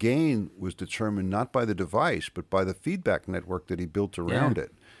the gain was determined not by the device, but by the feedback network that he built around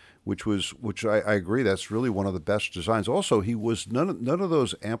it, which I agree, that's really one of the best designs. Also, he was none of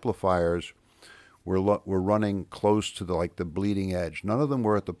those amplifiers were running close to the bleeding edge. None of them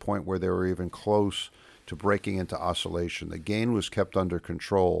were at the point where they were even close to breaking into oscillation. The gain was kept under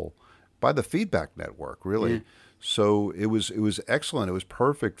control by the feedback network, really. Yeah. So it was excellent. It was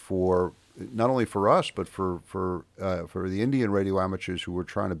perfect for not only for us, but for the Indian radio amateurs who were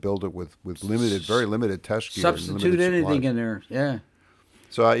trying to build it with very limited test gear. Substitute and anything supplies. in there. Yeah.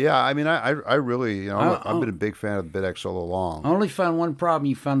 So yeah, I mean, I really, I've been a big fan of the BitX all along. I only found one problem.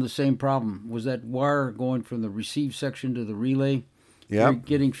 You found the same problem. Was that wire going from the receive section to the relay? Yeah. You're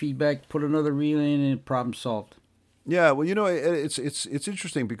getting feedback. Put another relay in, and problem solved. Yeah, well, it's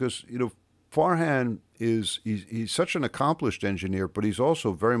interesting because Farhan he's such an accomplished engineer, but he's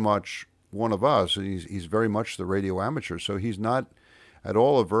also very much one of us, and he's very much the radio amateur. So he's not at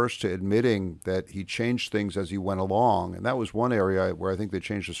all averse to admitting that he changed things as he went along, and that was one area where I think they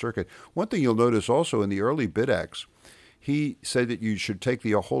changed the circuit. One thing you'll notice also in the early BitX, he said that you should take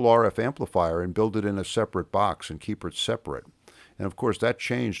the whole RF amplifier and build it in a separate box and keep it separate. And of course, that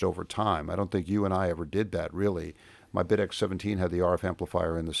changed over time. I don't think you and I ever did that, really. My BitX 17 had the RF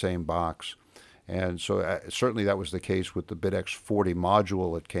amplifier in the same box. And so certainly that was the case with the BitX 40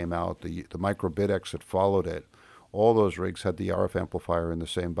 module that came out, the micro BitX that followed it. All those rigs had the RF amplifier in the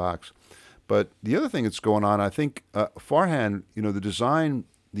same box. But the other thing that's going on, I think Farhan,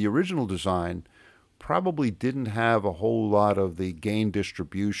 the original design probably didn't have a whole lot of the gain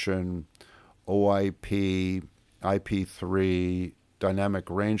distribution, OIP, IP3, dynamic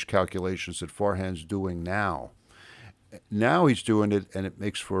range calculations that Farhan's doing now. Now he's doing it, and it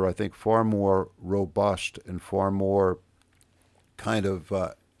makes for, I think, far more robust and far more kind of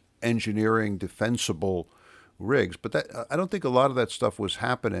engineering defensible rigs. But I don't think a lot of that stuff was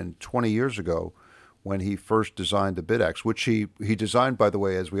happening 20 years ago when he first designed the BitX, which he designed, by the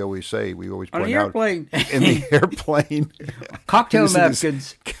way, as we always say, we always point out, in the airplane. Cocktail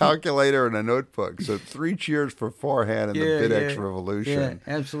napkins. Calculator and a notebook. So 3 cheers for Farhan and the BitX revolution.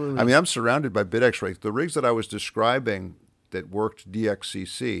 Yeah, absolutely. I mean, I'm surrounded by BitX rigs. The rigs that I was describing that worked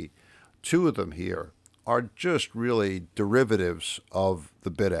DXCC, 2 of them here are just really derivatives of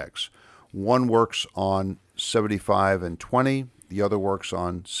the BitX. One works on 75 and 20. The other works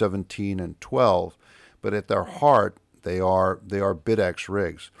on 17 and 12. But at their heart, they are BitX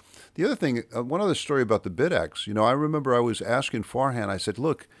rigs. The other thing, one other story about the BitX, I remember I was asking Farhan, I said,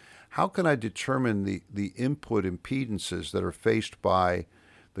 look, how can I determine the input impedances that are faced by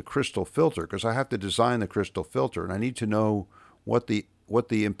the crystal filter? Because I have to design the crystal filter, and I need to know what the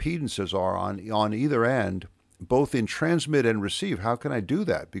impedances are on either end, both in transmit and receive. How can I do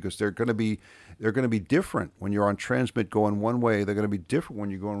that? Because they're going to be different when you're on transmit going one way. They're going to be different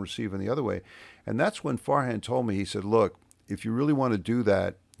when you go and receive in the other way. And that's when Farhan told me, he said, look, if you really want to do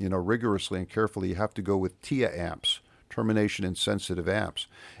that, rigorously and carefully, you have to go with TIA amps, termination insensitive amps.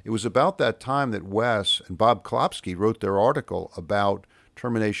 It was about that time that Wes and Bob Klopsky wrote their article about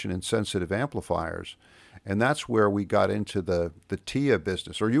termination insensitive amplifiers. And that's where we got into the TIA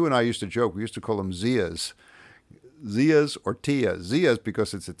business. Or you and I used to joke, we used to call them ZIAs. ZIAs or TIA. ZIAs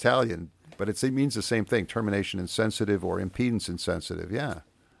because it's Italian, but it means the same thing, termination insensitive or impedance insensitive, yeah.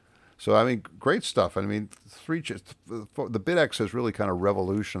 So, I mean, great stuff. I mean, the BitX has really kind of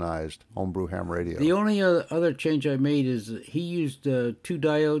revolutionized homebrew ham radio. The only other change I made is he used 2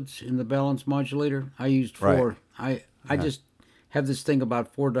 diodes in the balance modulator. I used 4. Right. I just have this thing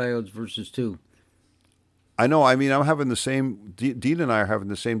about 4 diodes versus 2. I know. I mean, I'm having the same. Dean and I are having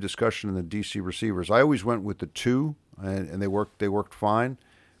the same discussion in the DC receivers. I always went with the 2, and they worked fine.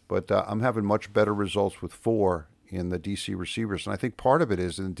 But I'm having much better results with 4 in the DC receivers. And I think part of it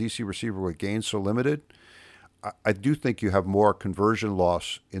is in the DC receiver with gain so limited, I do think you have more conversion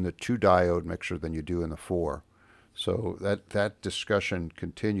loss in the 2 diode mixer than you do in the 4. So that discussion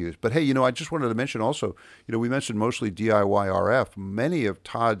continues. But hey, I just wanted to mention also, we mentioned mostly DIY RF. Many of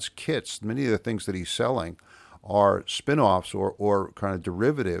Todd's kits, many of the things that he's selling are spin-offs or kind of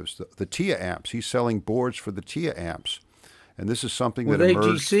derivatives. The TIA amps, he's selling boards for the TIA amps. And this is something that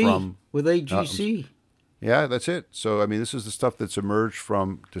emerged from... With AGC. Yeah, that's it. So, I mean, this is the stuff that's emerged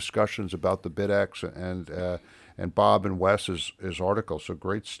from discussions about the BitX and Bob and Wes's article. So,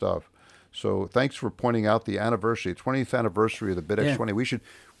 great stuff. So, thanks for pointing out the anniversary, 20th anniversary of the BitX 20. We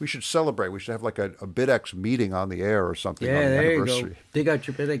should celebrate. We should have like a BitX meeting on the air or something. Yeah, on the there anniversary. you go. Dig out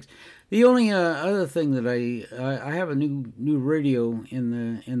your BitX. The only other thing that I have a new radio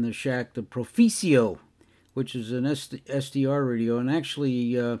in the shack, the Proficio, which is an SDR radio, and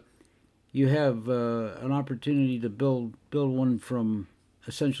actually you have an opportunity to build one from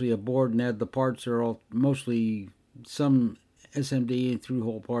essentially a board and add the parts. Are all mostly some SMD and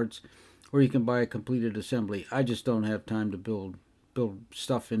through-hole parts, or you can buy a completed assembly. I just don't have time to build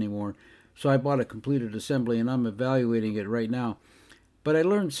stuff anymore, so I bought a completed assembly, and I'm evaluating it right now. But I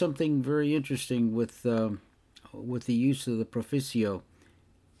learned something very interesting with the use of the Proficio.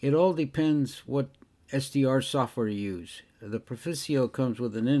 It all depends what SDR software you use. The Proficio comes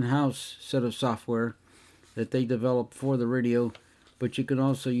with an in-house set of software that they develop for the radio, but you can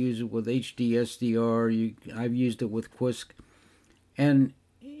also use it with HD SDR. I've used it with Quisk, and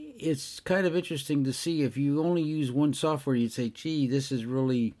it's kind of interesting to see if you only use one software, you'd say, gee, this is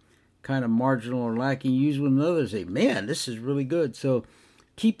really kind of marginal or lacking. You use one another, say, man, this is really good. So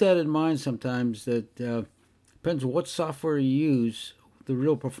keep that in mind sometimes, that depends on what software you use, the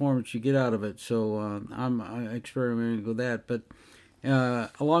real performance you get out of it. So I'm experimenting with that. But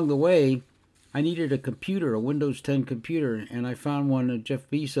along the way, I needed a computer, a Windows 10 computer, and I found one at Jeff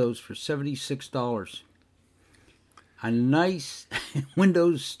Bezos for $76. A nice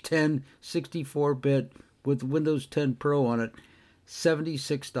Windows 10 64-bit with Windows 10 Pro on it,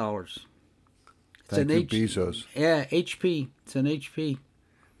 $76. Thank you, Bezos. Yeah, HP. It's an HP.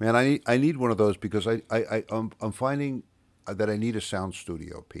 Man, I need one of those because I'm finding that I need a sound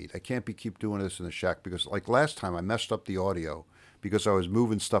studio, Pete. I can't keep doing this in the shack because, like last time, I messed up the audio because I was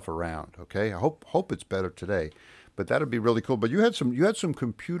moving stuff around. Okay, I hope it's better today, but that'd be really cool. But you had some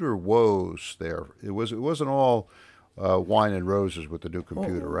computer woes there. It wasn't all wine and roses with the new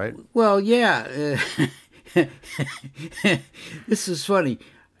computer, right? Well, yeah. This is funny.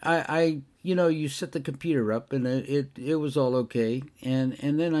 I you set the computer up and it was all okay, and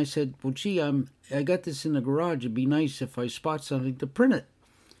then I said, well, gee, I got this in the garage. It'd be nice if I spot something to print it.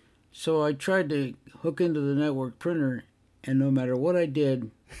 So I tried to hook into the network printer, and no matter what I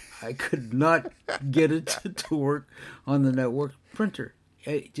did, I could not get it to work on the network printer.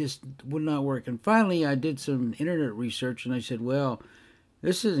 It just would not work. And finally, I did some internet research, and I said, well,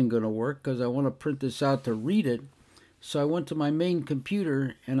 this isn't going to work because I want to print this out to read it. So I went to my main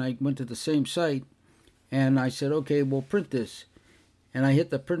computer, and I went to the same site, and I said, okay, we'll print this. And I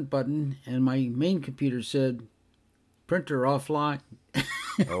hit the print button, and my main computer said, printer offline.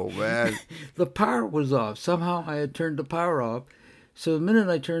 Oh, man. The power was off. Somehow I had turned the power off. So the minute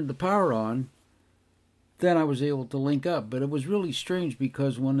I turned the power on, then I was able to link up. But it was really strange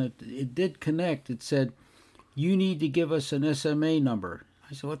because when it did connect, it said, you need to give us an SMA number.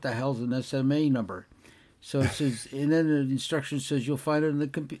 I said, what the hell's an SMA number? So it says, and then the instruction says you'll find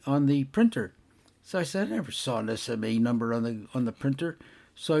it on the printer. So I said, I never saw an SMA number on the printer.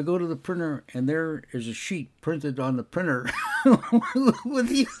 So I go to the printer, and there is a sheet printed on the printer with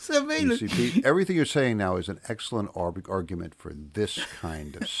the SMA. You see, Pete, everything you're saying now is an excellent argument for this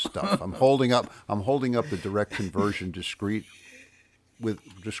kind of stuff. I'm holding up the direct conversion discrete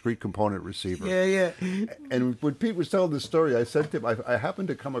component receiver. Yeah. And when Pete was telling this story, I said to him, I happened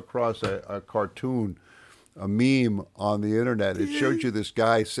to come across a cartoon, a meme on the internet. It showed you this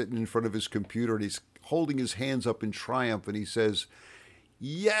guy sitting in front of his computer, and he's holding his hands up in triumph, and he says,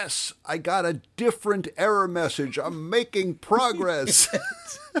 yes, I got a different error message. I'm making progress.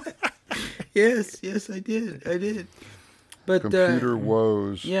 Yes, I did. But computer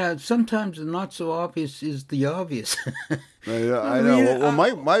woes. Yeah, sometimes the not so obvious is the obvious. I know.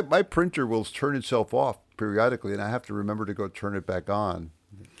 Well, my printer will turn itself off periodically, and I have to remember to go turn it back on.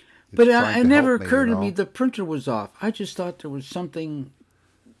 But it never occurred to me the printer was off. I just thought there was something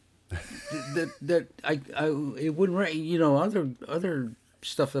that I it wouldn't, other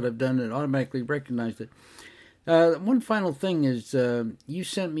stuff that I've done that automatically recognized it. One final thing is you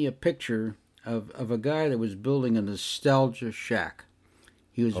sent me a picture of a guy that was building a nostalgia shack.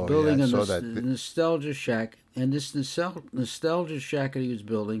 He was building a nostalgia shack, and this nostalgia shack that he was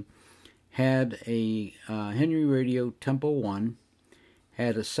building had a Henry Radio Tempo 1,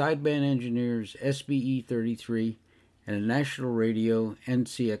 had a Sideband Engineers SBE 33, and a National Radio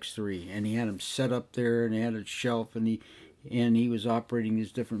NCX3, and he had them set up there, and he had a shelf, and he was operating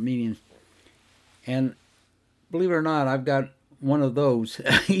these different mediums. And believe it or not, I've got one of those,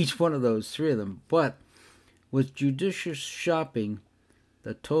 each one of those, 3 of them. But with judicious shopping,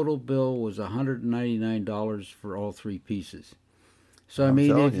 the total bill was $199 for all 3 pieces. So I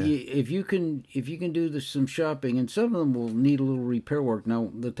mean, if you can do some shopping, and some of them will need a little repair work. Now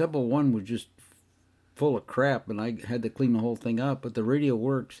the Tempo 1 was just full of crap, and I had to clean the whole thing up. But the radio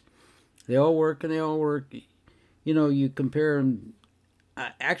works. They all work, and they all work. You know, you compare them.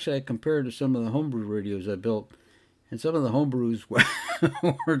 Actually, I compared to some of the homebrew radios I built, and some of the homebrews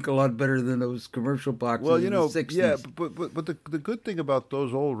work a lot better than those commercial boxes. Well, in the 60s. Yeah, but the good thing about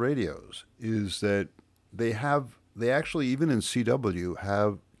those old radios is that they actually, even in CW,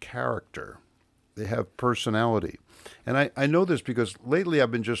 have character. They have personality. And I know this because lately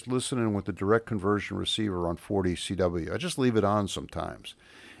I've been just listening with the direct conversion receiver on 40 CW. I just leave it on sometimes.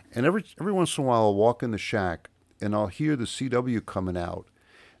 And every once in a while I'll walk in the shack and I'll hear the CW coming out.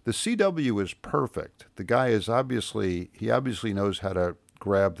 The CW is perfect. The guy is obviously knows how to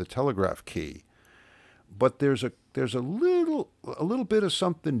grab the telegraph key, but there's a little bit of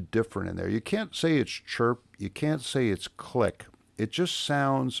something different in there. You can't say it's chirp. You can't say it's click. It just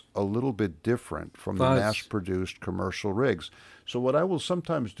sounds a little bit different from the mass-produced commercial rigs. So what I will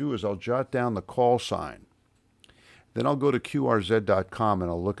sometimes do is I'll jot down the call sign. Then I'll go to QRZ.com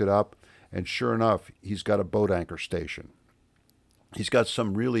and I'll look it up. And sure enough, he's got a boat anchor station. He's got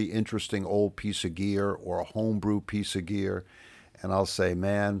some really interesting old piece of gear or a homebrew piece of gear. And I'll say,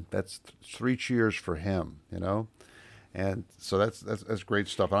 man, that's 3 cheers for him, you know? And so that's great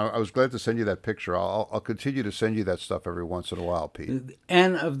stuff. I was glad to send you that picture. I'll continue to send you that stuff every once in a while, Pete.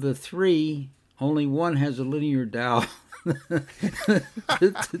 And of the 3, only one has a linear dial.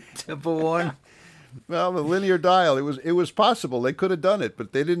 Temple One. Well, the linear dial, it was possible. They could have done it,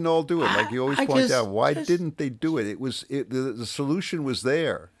 but they didn't all do it. Like you always point out, why didn't they do it? The solution was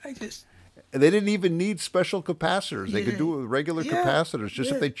there. They didn't even need special capacitors. They could do it with regular capacitors,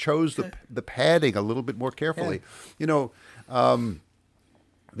 just if they chose the padding a little bit more carefully. You know,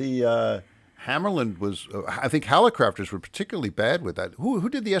 the Hammerland was. I think Hallicrafters were particularly bad with that. Who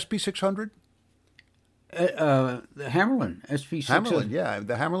did the SP600? The Hammerland SP600. Hammerland, yeah,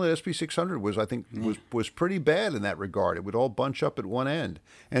 the Hammerland SP600 was, I think, was pretty bad in that regard. It would all bunch up at one end,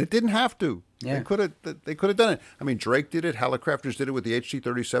 and it didn't have to. Yeah. They could have done it. I mean, Drake did it. Hallicrafters did it with the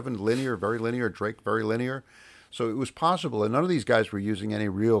HT37, linear, very linear. Drake, very linear. So it was possible, and none of these guys were using any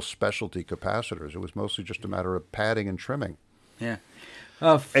real specialty capacitors. It was mostly just a matter of padding and trimming. Yeah.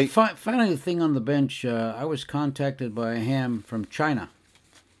 Finally, the thing on the bench. I was contacted by a ham from China.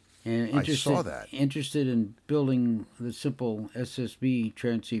 And I saw that. Interested in building the simple SSB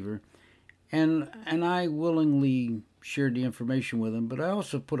transceiver, and I willingly shared the information with him. But I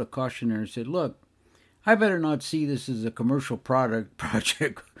also put a caution there and said, "Look, I better not see this as a commercial project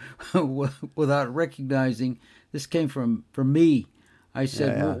without recognizing this came from me." I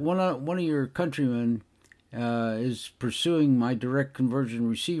said, Well, one of your countrymen is pursuing my direct conversion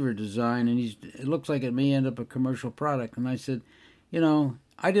receiver design, and it looks like it may end up a commercial product." And I said,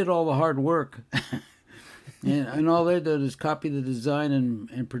 I did all the hard work, and all they did is copy the design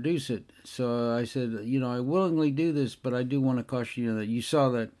and produce it. So I said, I willingly do this, but I do want to caution you that you saw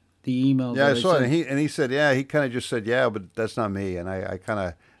that the email. Yeah, I saw it, and he said, he kind of just said, but that's not me, and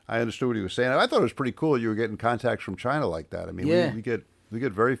I understood what he was saying. I thought it was pretty cool you were getting contacts from China like that. I mean, we get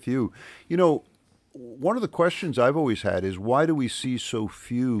very few. One of the questions I've always had is why do we see so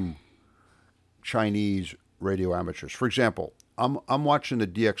few Chinese radio amateurs? For example, I'm watching the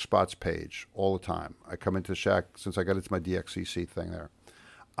DX Spots page all the time. I come into Shack since I got into my DXCC thing there.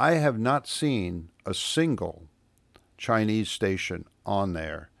 I have not seen a single Chinese station on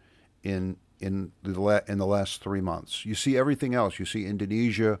there in the last 3 months. You see everything else. You see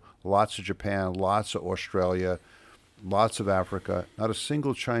Indonesia, lots of Japan, lots of Australia, lots of Africa. Not a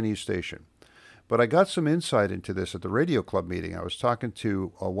single Chinese station. But I got some insight into this at the Radio Club meeting. I was talking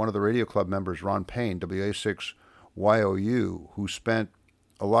to one of the Radio Club members, Ron Payne, WA6YOU, who spent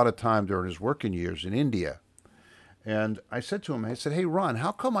a lot of time during his working years in India. And I said to him, hey, Ron,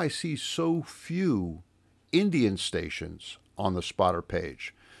 how come I see so few Indian stations on the spotter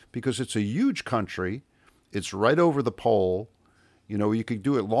page? Because it's a huge country. It's right over the pole. You could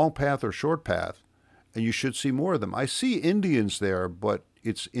do it long path or short path, and you should see more of them. I see Indians there, but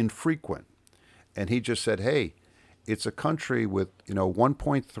it's infrequent. And he just said, hey, it's a country with,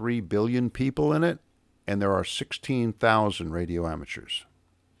 1.3 billion people in it, and there are 16,000 radio amateurs.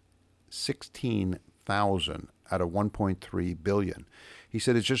 16,000 out of 1.3 billion. He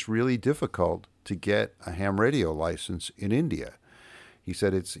said it's just really difficult to get a ham radio license in India. He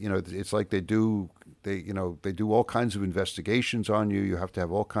said it's like they do all kinds of investigations on you. You have to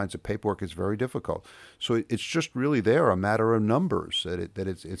have all kinds of paperwork. It's very difficult. So it's just really a matter of numbers that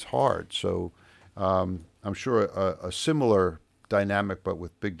it's hard. So I'm sure a similar dynamic, but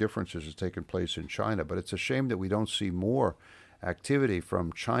with big differences, has taken place in China. But it's a shame that we don't see more activity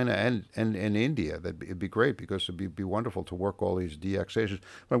from China and India. It'd be great because it'd be wonderful to work all these DX stations.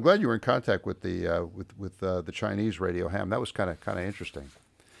 But I'm glad you were in contact with the Chinese radio ham. That was kind of interesting.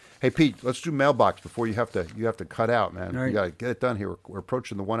 Hey Pete, let's do mailbox before you have to cut out, man. Right. You got to get it done here. We're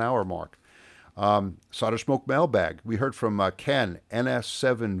approaching the 1 hour mark. Solder Smoke mailbag. We heard from Ken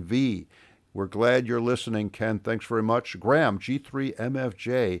NS7V. We're glad you're listening, Ken. Thanks very much. Graham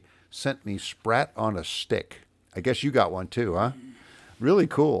G3MFJ sent me Sprat on a stick. I guess you got one too, huh? Really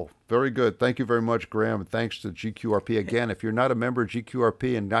cool. Very good. Thank you very much, Graham. Thanks to GQRP. Again, if you're not a member of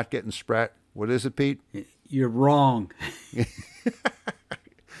GQRP and not getting Sprat, what is it, Pete? You're wrong.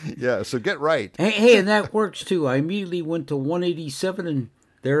 Yeah, so get right. Hey, and that works too. I immediately went to 187, and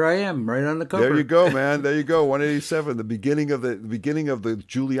there I am, right on the cover. There you go, man. There you go. 187, the beginning of the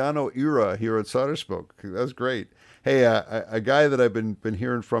Giuliano era here at Solder Smoke. That's great. Hey, a guy that I've been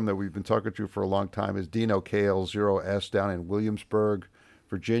hearing from that we've been talking to for a long time is Dino KL0S down in Williamsburg,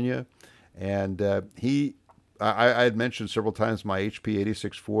 Virginia, and I had mentioned several times my HP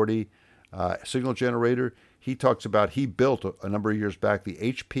 8640 signal generator. He talks about he built a number of years back the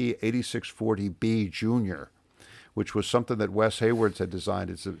HP 8640B Junior, which was something that Wes Haywards had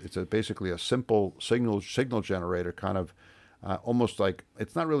designed. It's basically a simple signal generator, kind of almost like,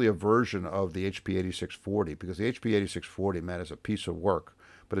 it's not really a version of the HP 8640, because the HP 8640, man, is a piece of work,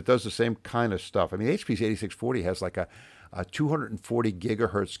 but it does the same kind of stuff. I mean, the HP 8640 has like a 240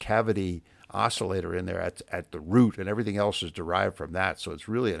 gigahertz cavity oscillator in there at the root, and everything else is derived from that. So it's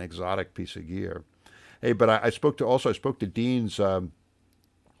really an exotic piece of gear. Hey, but I spoke to Dean's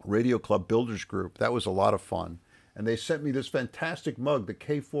Radio Club Builders Group. That was a lot of fun. And they sent me this fantastic mug, the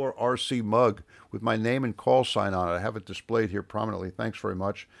K4RC mug, with my name and call sign on it. I have it displayed here prominently. Thanks very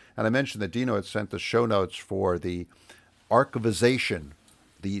much. And I mentioned that Dino had sent the show notes for the archivization,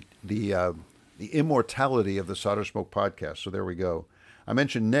 the immortality of the Solder Smoke podcast. So there we go. I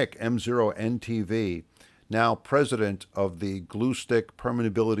mentioned Nick, M0NTV, now president of the Glue Stick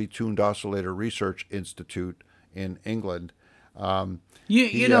Permeability Tuned Oscillator Research Institute in England.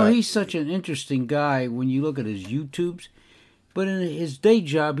 He's such an interesting guy when you look at his YouTubes, but in his day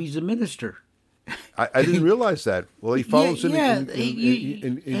job, he's a minister. I didn't realize that. Well, he follows in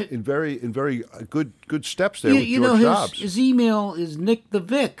very good steps there with George Jobs. His email is Nick the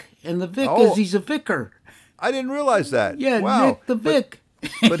Vic, and the Vic is he's a vicar. I didn't realize that. Yeah, wow. Nick the Vic.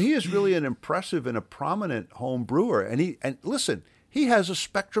 But he is really an impressive and a prominent home brewer, and listen, he has a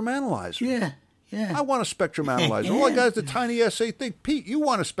spectrum analyzer. Yeah. Yeah. I want a spectrum analyzer. All I got is the tiny SA thing. Pete, you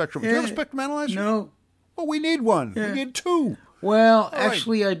want a spectrum? Do you have a spectrum analyzer? No. Well, we need one. Yeah. We need two. Well,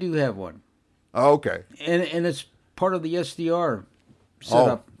 actually, I do have one. Oh, okay. And it's part of the SDR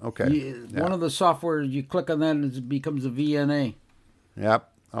setup. Oh, okay. One of the software, you click on that and it becomes a VNA. Yep.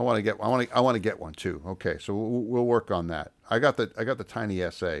 I want to get one too. Okay, so we'll work on that. I got the tiny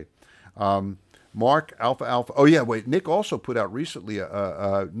SA. Mark Alpha. Oh yeah, wait. Nick also put out recently.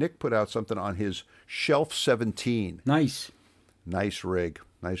 Nick put out something on his Shelf 17. Nice rig.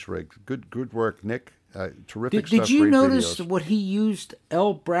 Good work, Nick. Terrific stuff. Did you great notice videos. what he used?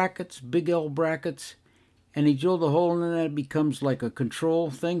 L brackets, big L brackets, and he drilled a hole in that. It becomes like a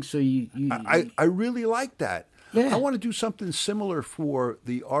control thing. So I really like that. Yeah. I want to do something similar for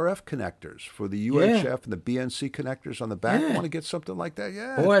the RF connectors, for the UHF and the BNC connectors on the back. I want to get something like that.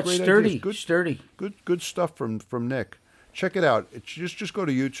 Yeah. Oh, it's sturdy. Sturdy. Good stuff from Nick. Check it out. It's just go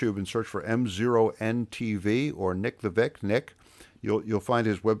to YouTube and search for M0NTV or Nick the Vic. Nick, you'll find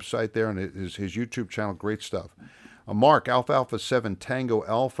his website there and his YouTube channel. Great stuff. Mark Alpha 7 Tango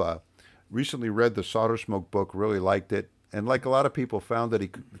Alpha recently read the Solder Smoke book. Really liked it. And like a lot of people, found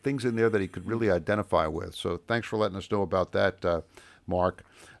that things in there that he could really identify with. So thanks for letting us know about that, Mark.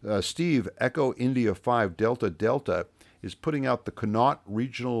 Steve, Echo India 5 Delta is putting out the Connaught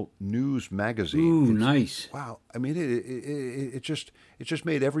Regional News Magazine. Ooh, nice. Wow. I mean, it just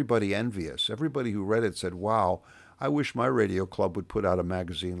made everybody envious. Everybody who read it said, wow, I wish my radio club would put out a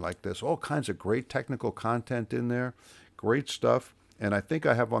magazine like this. All kinds of great technical content in there. Great stuff. And I think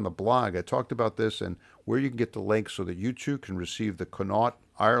I have on the blog, I talked about this and where you can get the link so that you too can receive the Connaught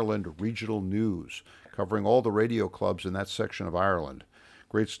Ireland Regional News, covering all the radio clubs in that section of Ireland.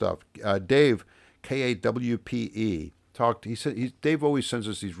 Great stuff. Dave, KAWPE, talked. He said Dave always sends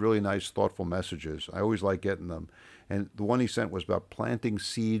us these really nice, thoughtful messages. I always like getting them. And the one he sent was about planting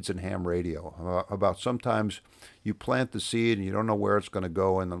seeds in ham radio, about sometimes you plant the seed and you don't know where it's going to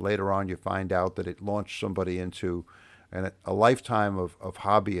go, and then later on you find out that it launched somebody into a lifetime of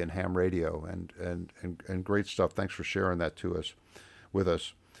hobby in ham radio and great stuff. Thanks for sharing that with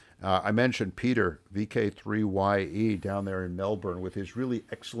us. I mentioned Peter, VK3YE, down there in Melbourne with his really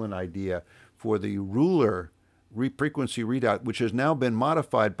excellent idea for the ruler frequency readout, which has now been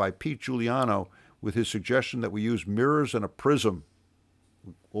modified by Pete Giuliano with his suggestion that we use mirrors and a prism.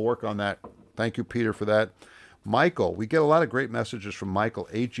 We'll work on that. Thank you, Peter, for that. Michael, we get a lot of great messages from Michael,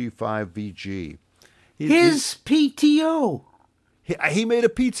 AG5VG. His PTO. He made a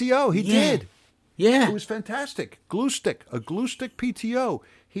PTO. He did. Yeah. It was fantastic. A glue stick PTO.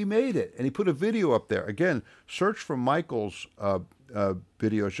 He made it, and he put a video up there. Again, search for Michael's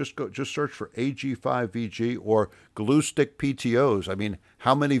videos. Just search for AG5VG or glue stick PTOs. I mean,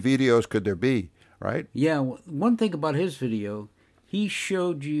 how many videos could there be, right? Yeah. One thing about his video, he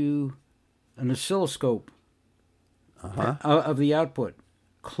showed you an oscilloscope of the output.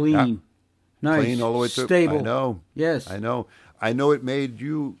 clean, nice, clean all the way through. stable. I know. Yes. I know. I know it made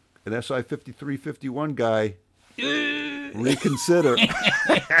you, an SI 5351 guy, reconsider.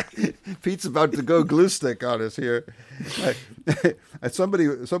 Pete's about to go glue stick on us here. Somebody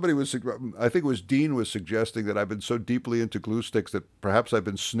was, I think it was Dean, was suggesting that I've been so deeply into glue sticks that perhaps I've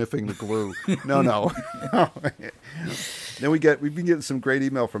been sniffing the glue. No. Then we've been getting some great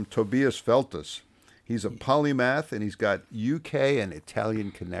email from Tobias Feltus. He's a polymath, and he's got UK and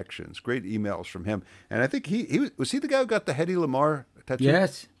Italian connections. Great emails from him. And I think he was he the guy who got the Hedy Lamarr tattoo?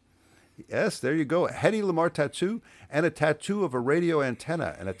 Yes. Yes, there you go. A Hedy Lamarr tattoo and a tattoo of a radio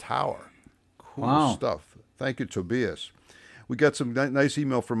antenna and a tower. Cool stuff. Thank you, Tobias. We got some nice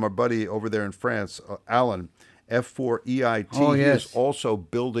email from our buddy over there in France, Alan, F4EIT. Oh, yes. He is also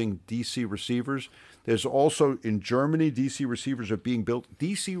building DC receivers. There's also, in Germany, DC receivers are being built.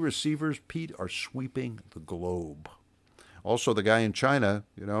 DC receivers, Pete, are sweeping the globe. Also, the guy in China,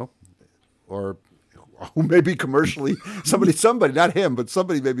 or who may be commercially, somebody, not him, but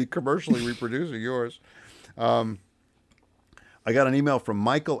somebody may be commercially reproducing yours. I got an email from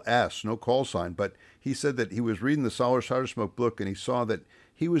Michael S., no call sign, but he said that he was reading the Solder Smoke book, and he saw that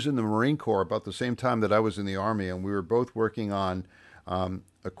he was in the Marine Corps about the same time that I was in the Army, and we were both working on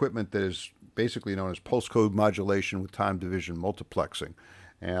equipment that is basically known as pulse code modulation with time division multiplexing.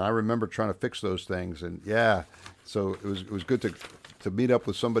 And I remember trying to fix those things, and so it was good to meet up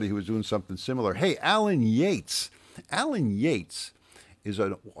with somebody who was doing something similar. Hey, Alan Yates. Alan Yates is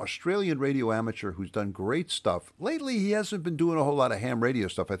an Australian radio amateur who's done great stuff. Lately, he hasn't been doing a whole lot of ham radio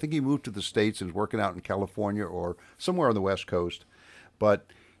stuff. I think he moved to the States and is working out in California or somewhere on the West Coast. But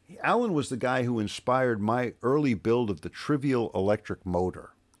Alan was the guy who inspired my early build of the Trivial electric motor,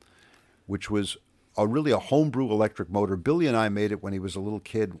 which was really a homebrew electric motor. Billy and I made it when he was a little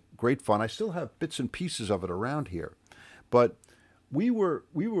kid. Great fun. I still have bits and pieces of it around here. But we were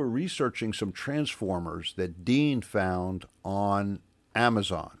researching some transformers that Dean found on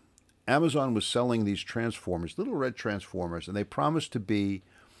Amazon. Amazon was selling these transformers, little red transformers, and they promised to be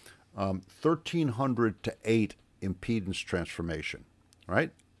 1,300 to 8 impedance transformation,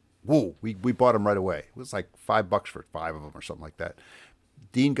 right? Whoa, we bought them right away. It was like $5 for 5 of them or something like that.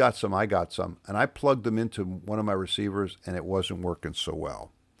 Dean got some, I got some, and I plugged them into one of my receivers, and it wasn't working so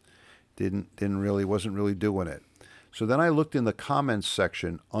well. Wasn't really doing it. So then I looked in the comments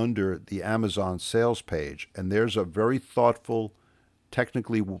section under the Amazon sales page, and there's a very thoughtful,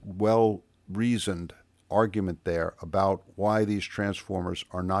 technically well-reasoned argument there about why these transformers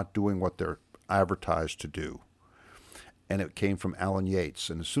are not doing what they're advertised to do. And it came from Alan Yates.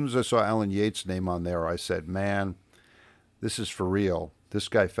 And as soon as I saw Alan Yates' name on there, I said, man, this is for real. This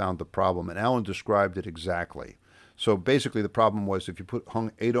guy found the problem. And Alan described it exactly. So basically the problem was if you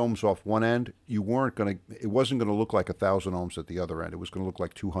hung 8 ohms off one end, it wasn't going to look like 1,000 ohms at the other end. It was going to look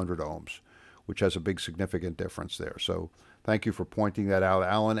like 200 ohms, which has a big significant difference there. So thank you for pointing that out,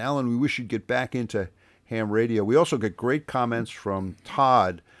 Alan. Alan, we wish you'd get back into ham radio. We also get great comments from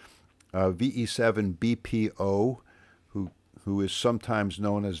Todd, VE7BPO, who is sometimes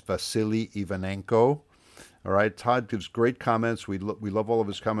known as Vasily Ivanenko. All right, Todd gives great comments. We love all of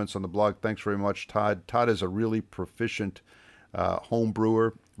his comments on the blog. Thanks very much, Todd. Todd is a really proficient home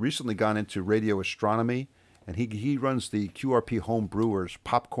brewer. Recently gone into radio astronomy, and he runs the QRP Home Brewers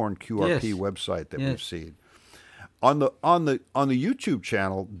Popcorn QRP website that we've seen. On the YouTube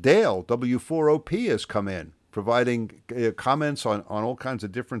channel, Dale W4OP has come in, providing comments on all kinds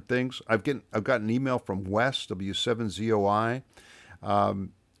of different things. I've gotten an email from Wes W7ZOI.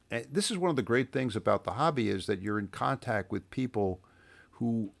 This is one of the great things about the hobby is that you're in contact with people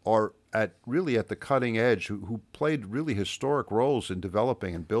who are at the cutting edge, who played really historic roles in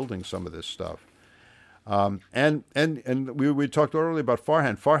developing and building some of this stuff. And we talked earlier about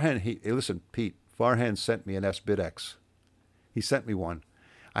Farhan. Farhan, listen, Pete, Farhan sent me an SBitX. He sent me one.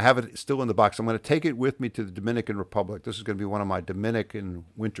 I have it still in the box. I'm going to take it with me to the Dominican Republic. This is going to be one of my Dominican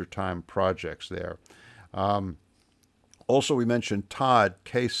wintertime projects there. Also, we mentioned Todd,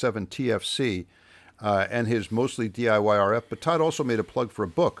 K7TFC, and his mostly DIY RF, but Todd also made a plug for a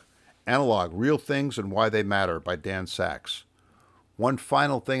book, Analog, Real Things and Why They Matter by Dan Sachs. One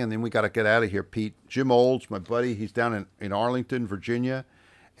final thing, and then we got to get out of here, Pete. Jim Olds, my buddy, he's down in Arlington, Virginia,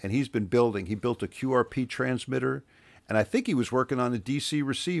 and he built a QRP transmitter, and I think he was working on a DC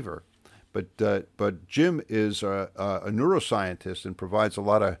receiver. But Jim is a neuroscientist and provides a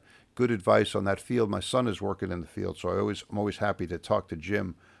lot of good advice on that field. My son is working in the field, so I'm always happy to talk to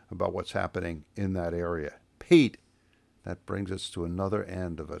Jim about what's happening in that area. Pete, that brings us to another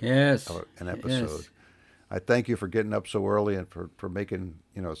end of an episode. Yes. I thank you for getting up so early and for making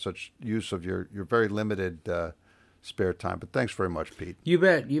such use of your very limited spare time. But thanks very much, Pete. You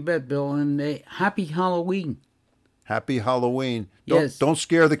bet, Bill, and happy Halloween. Happy Halloween. Yes. Don't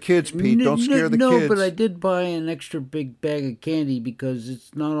scare the kids, Pete. Don't scare the kids. No, but I did buy an extra big bag of candy because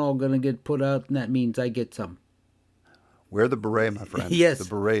it's not all going to get put out, and that means I get some. Wear the beret, my friend. Yes. The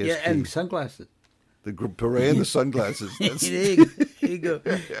beret is key. And sunglasses. The beret and the sunglasses. There you go.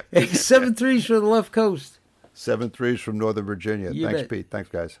 7 3s for the left coast. 7 3s from Northern Virginia. Thanks, Pete. Thanks,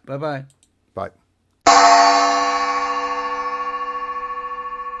 guys. Bye-bye. Bye.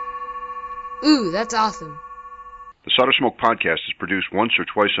 Ooh, that's awesome. The Solder Smoke Podcast is produced once or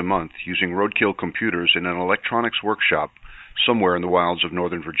twice a month using roadkill computers in an electronics workshop somewhere in the wilds of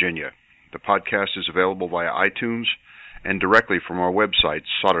Northern Virginia. The podcast is available via iTunes and directly from our website,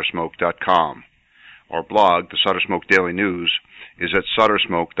 soldersmoke.com. Our blog, the Solder Smoke Daily News, is at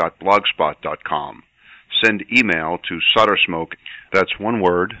soldersmoke.blogspot.com. Send email to soldersmoke, that's one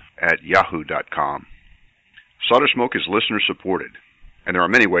word, at yahoo.com. Solder Smoke is listener supported, and there are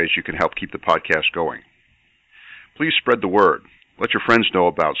many ways you can help keep the podcast going. Please spread the word. Let your friends know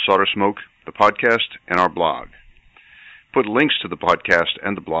about Solder Smoke, the podcast, and our blog. Put links to the podcast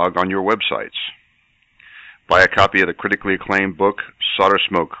and the blog on your websites. Buy a copy of the critically acclaimed book, Solder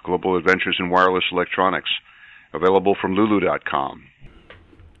Smoke, Global Adventures in Wireless Electronics, available from lulu.com.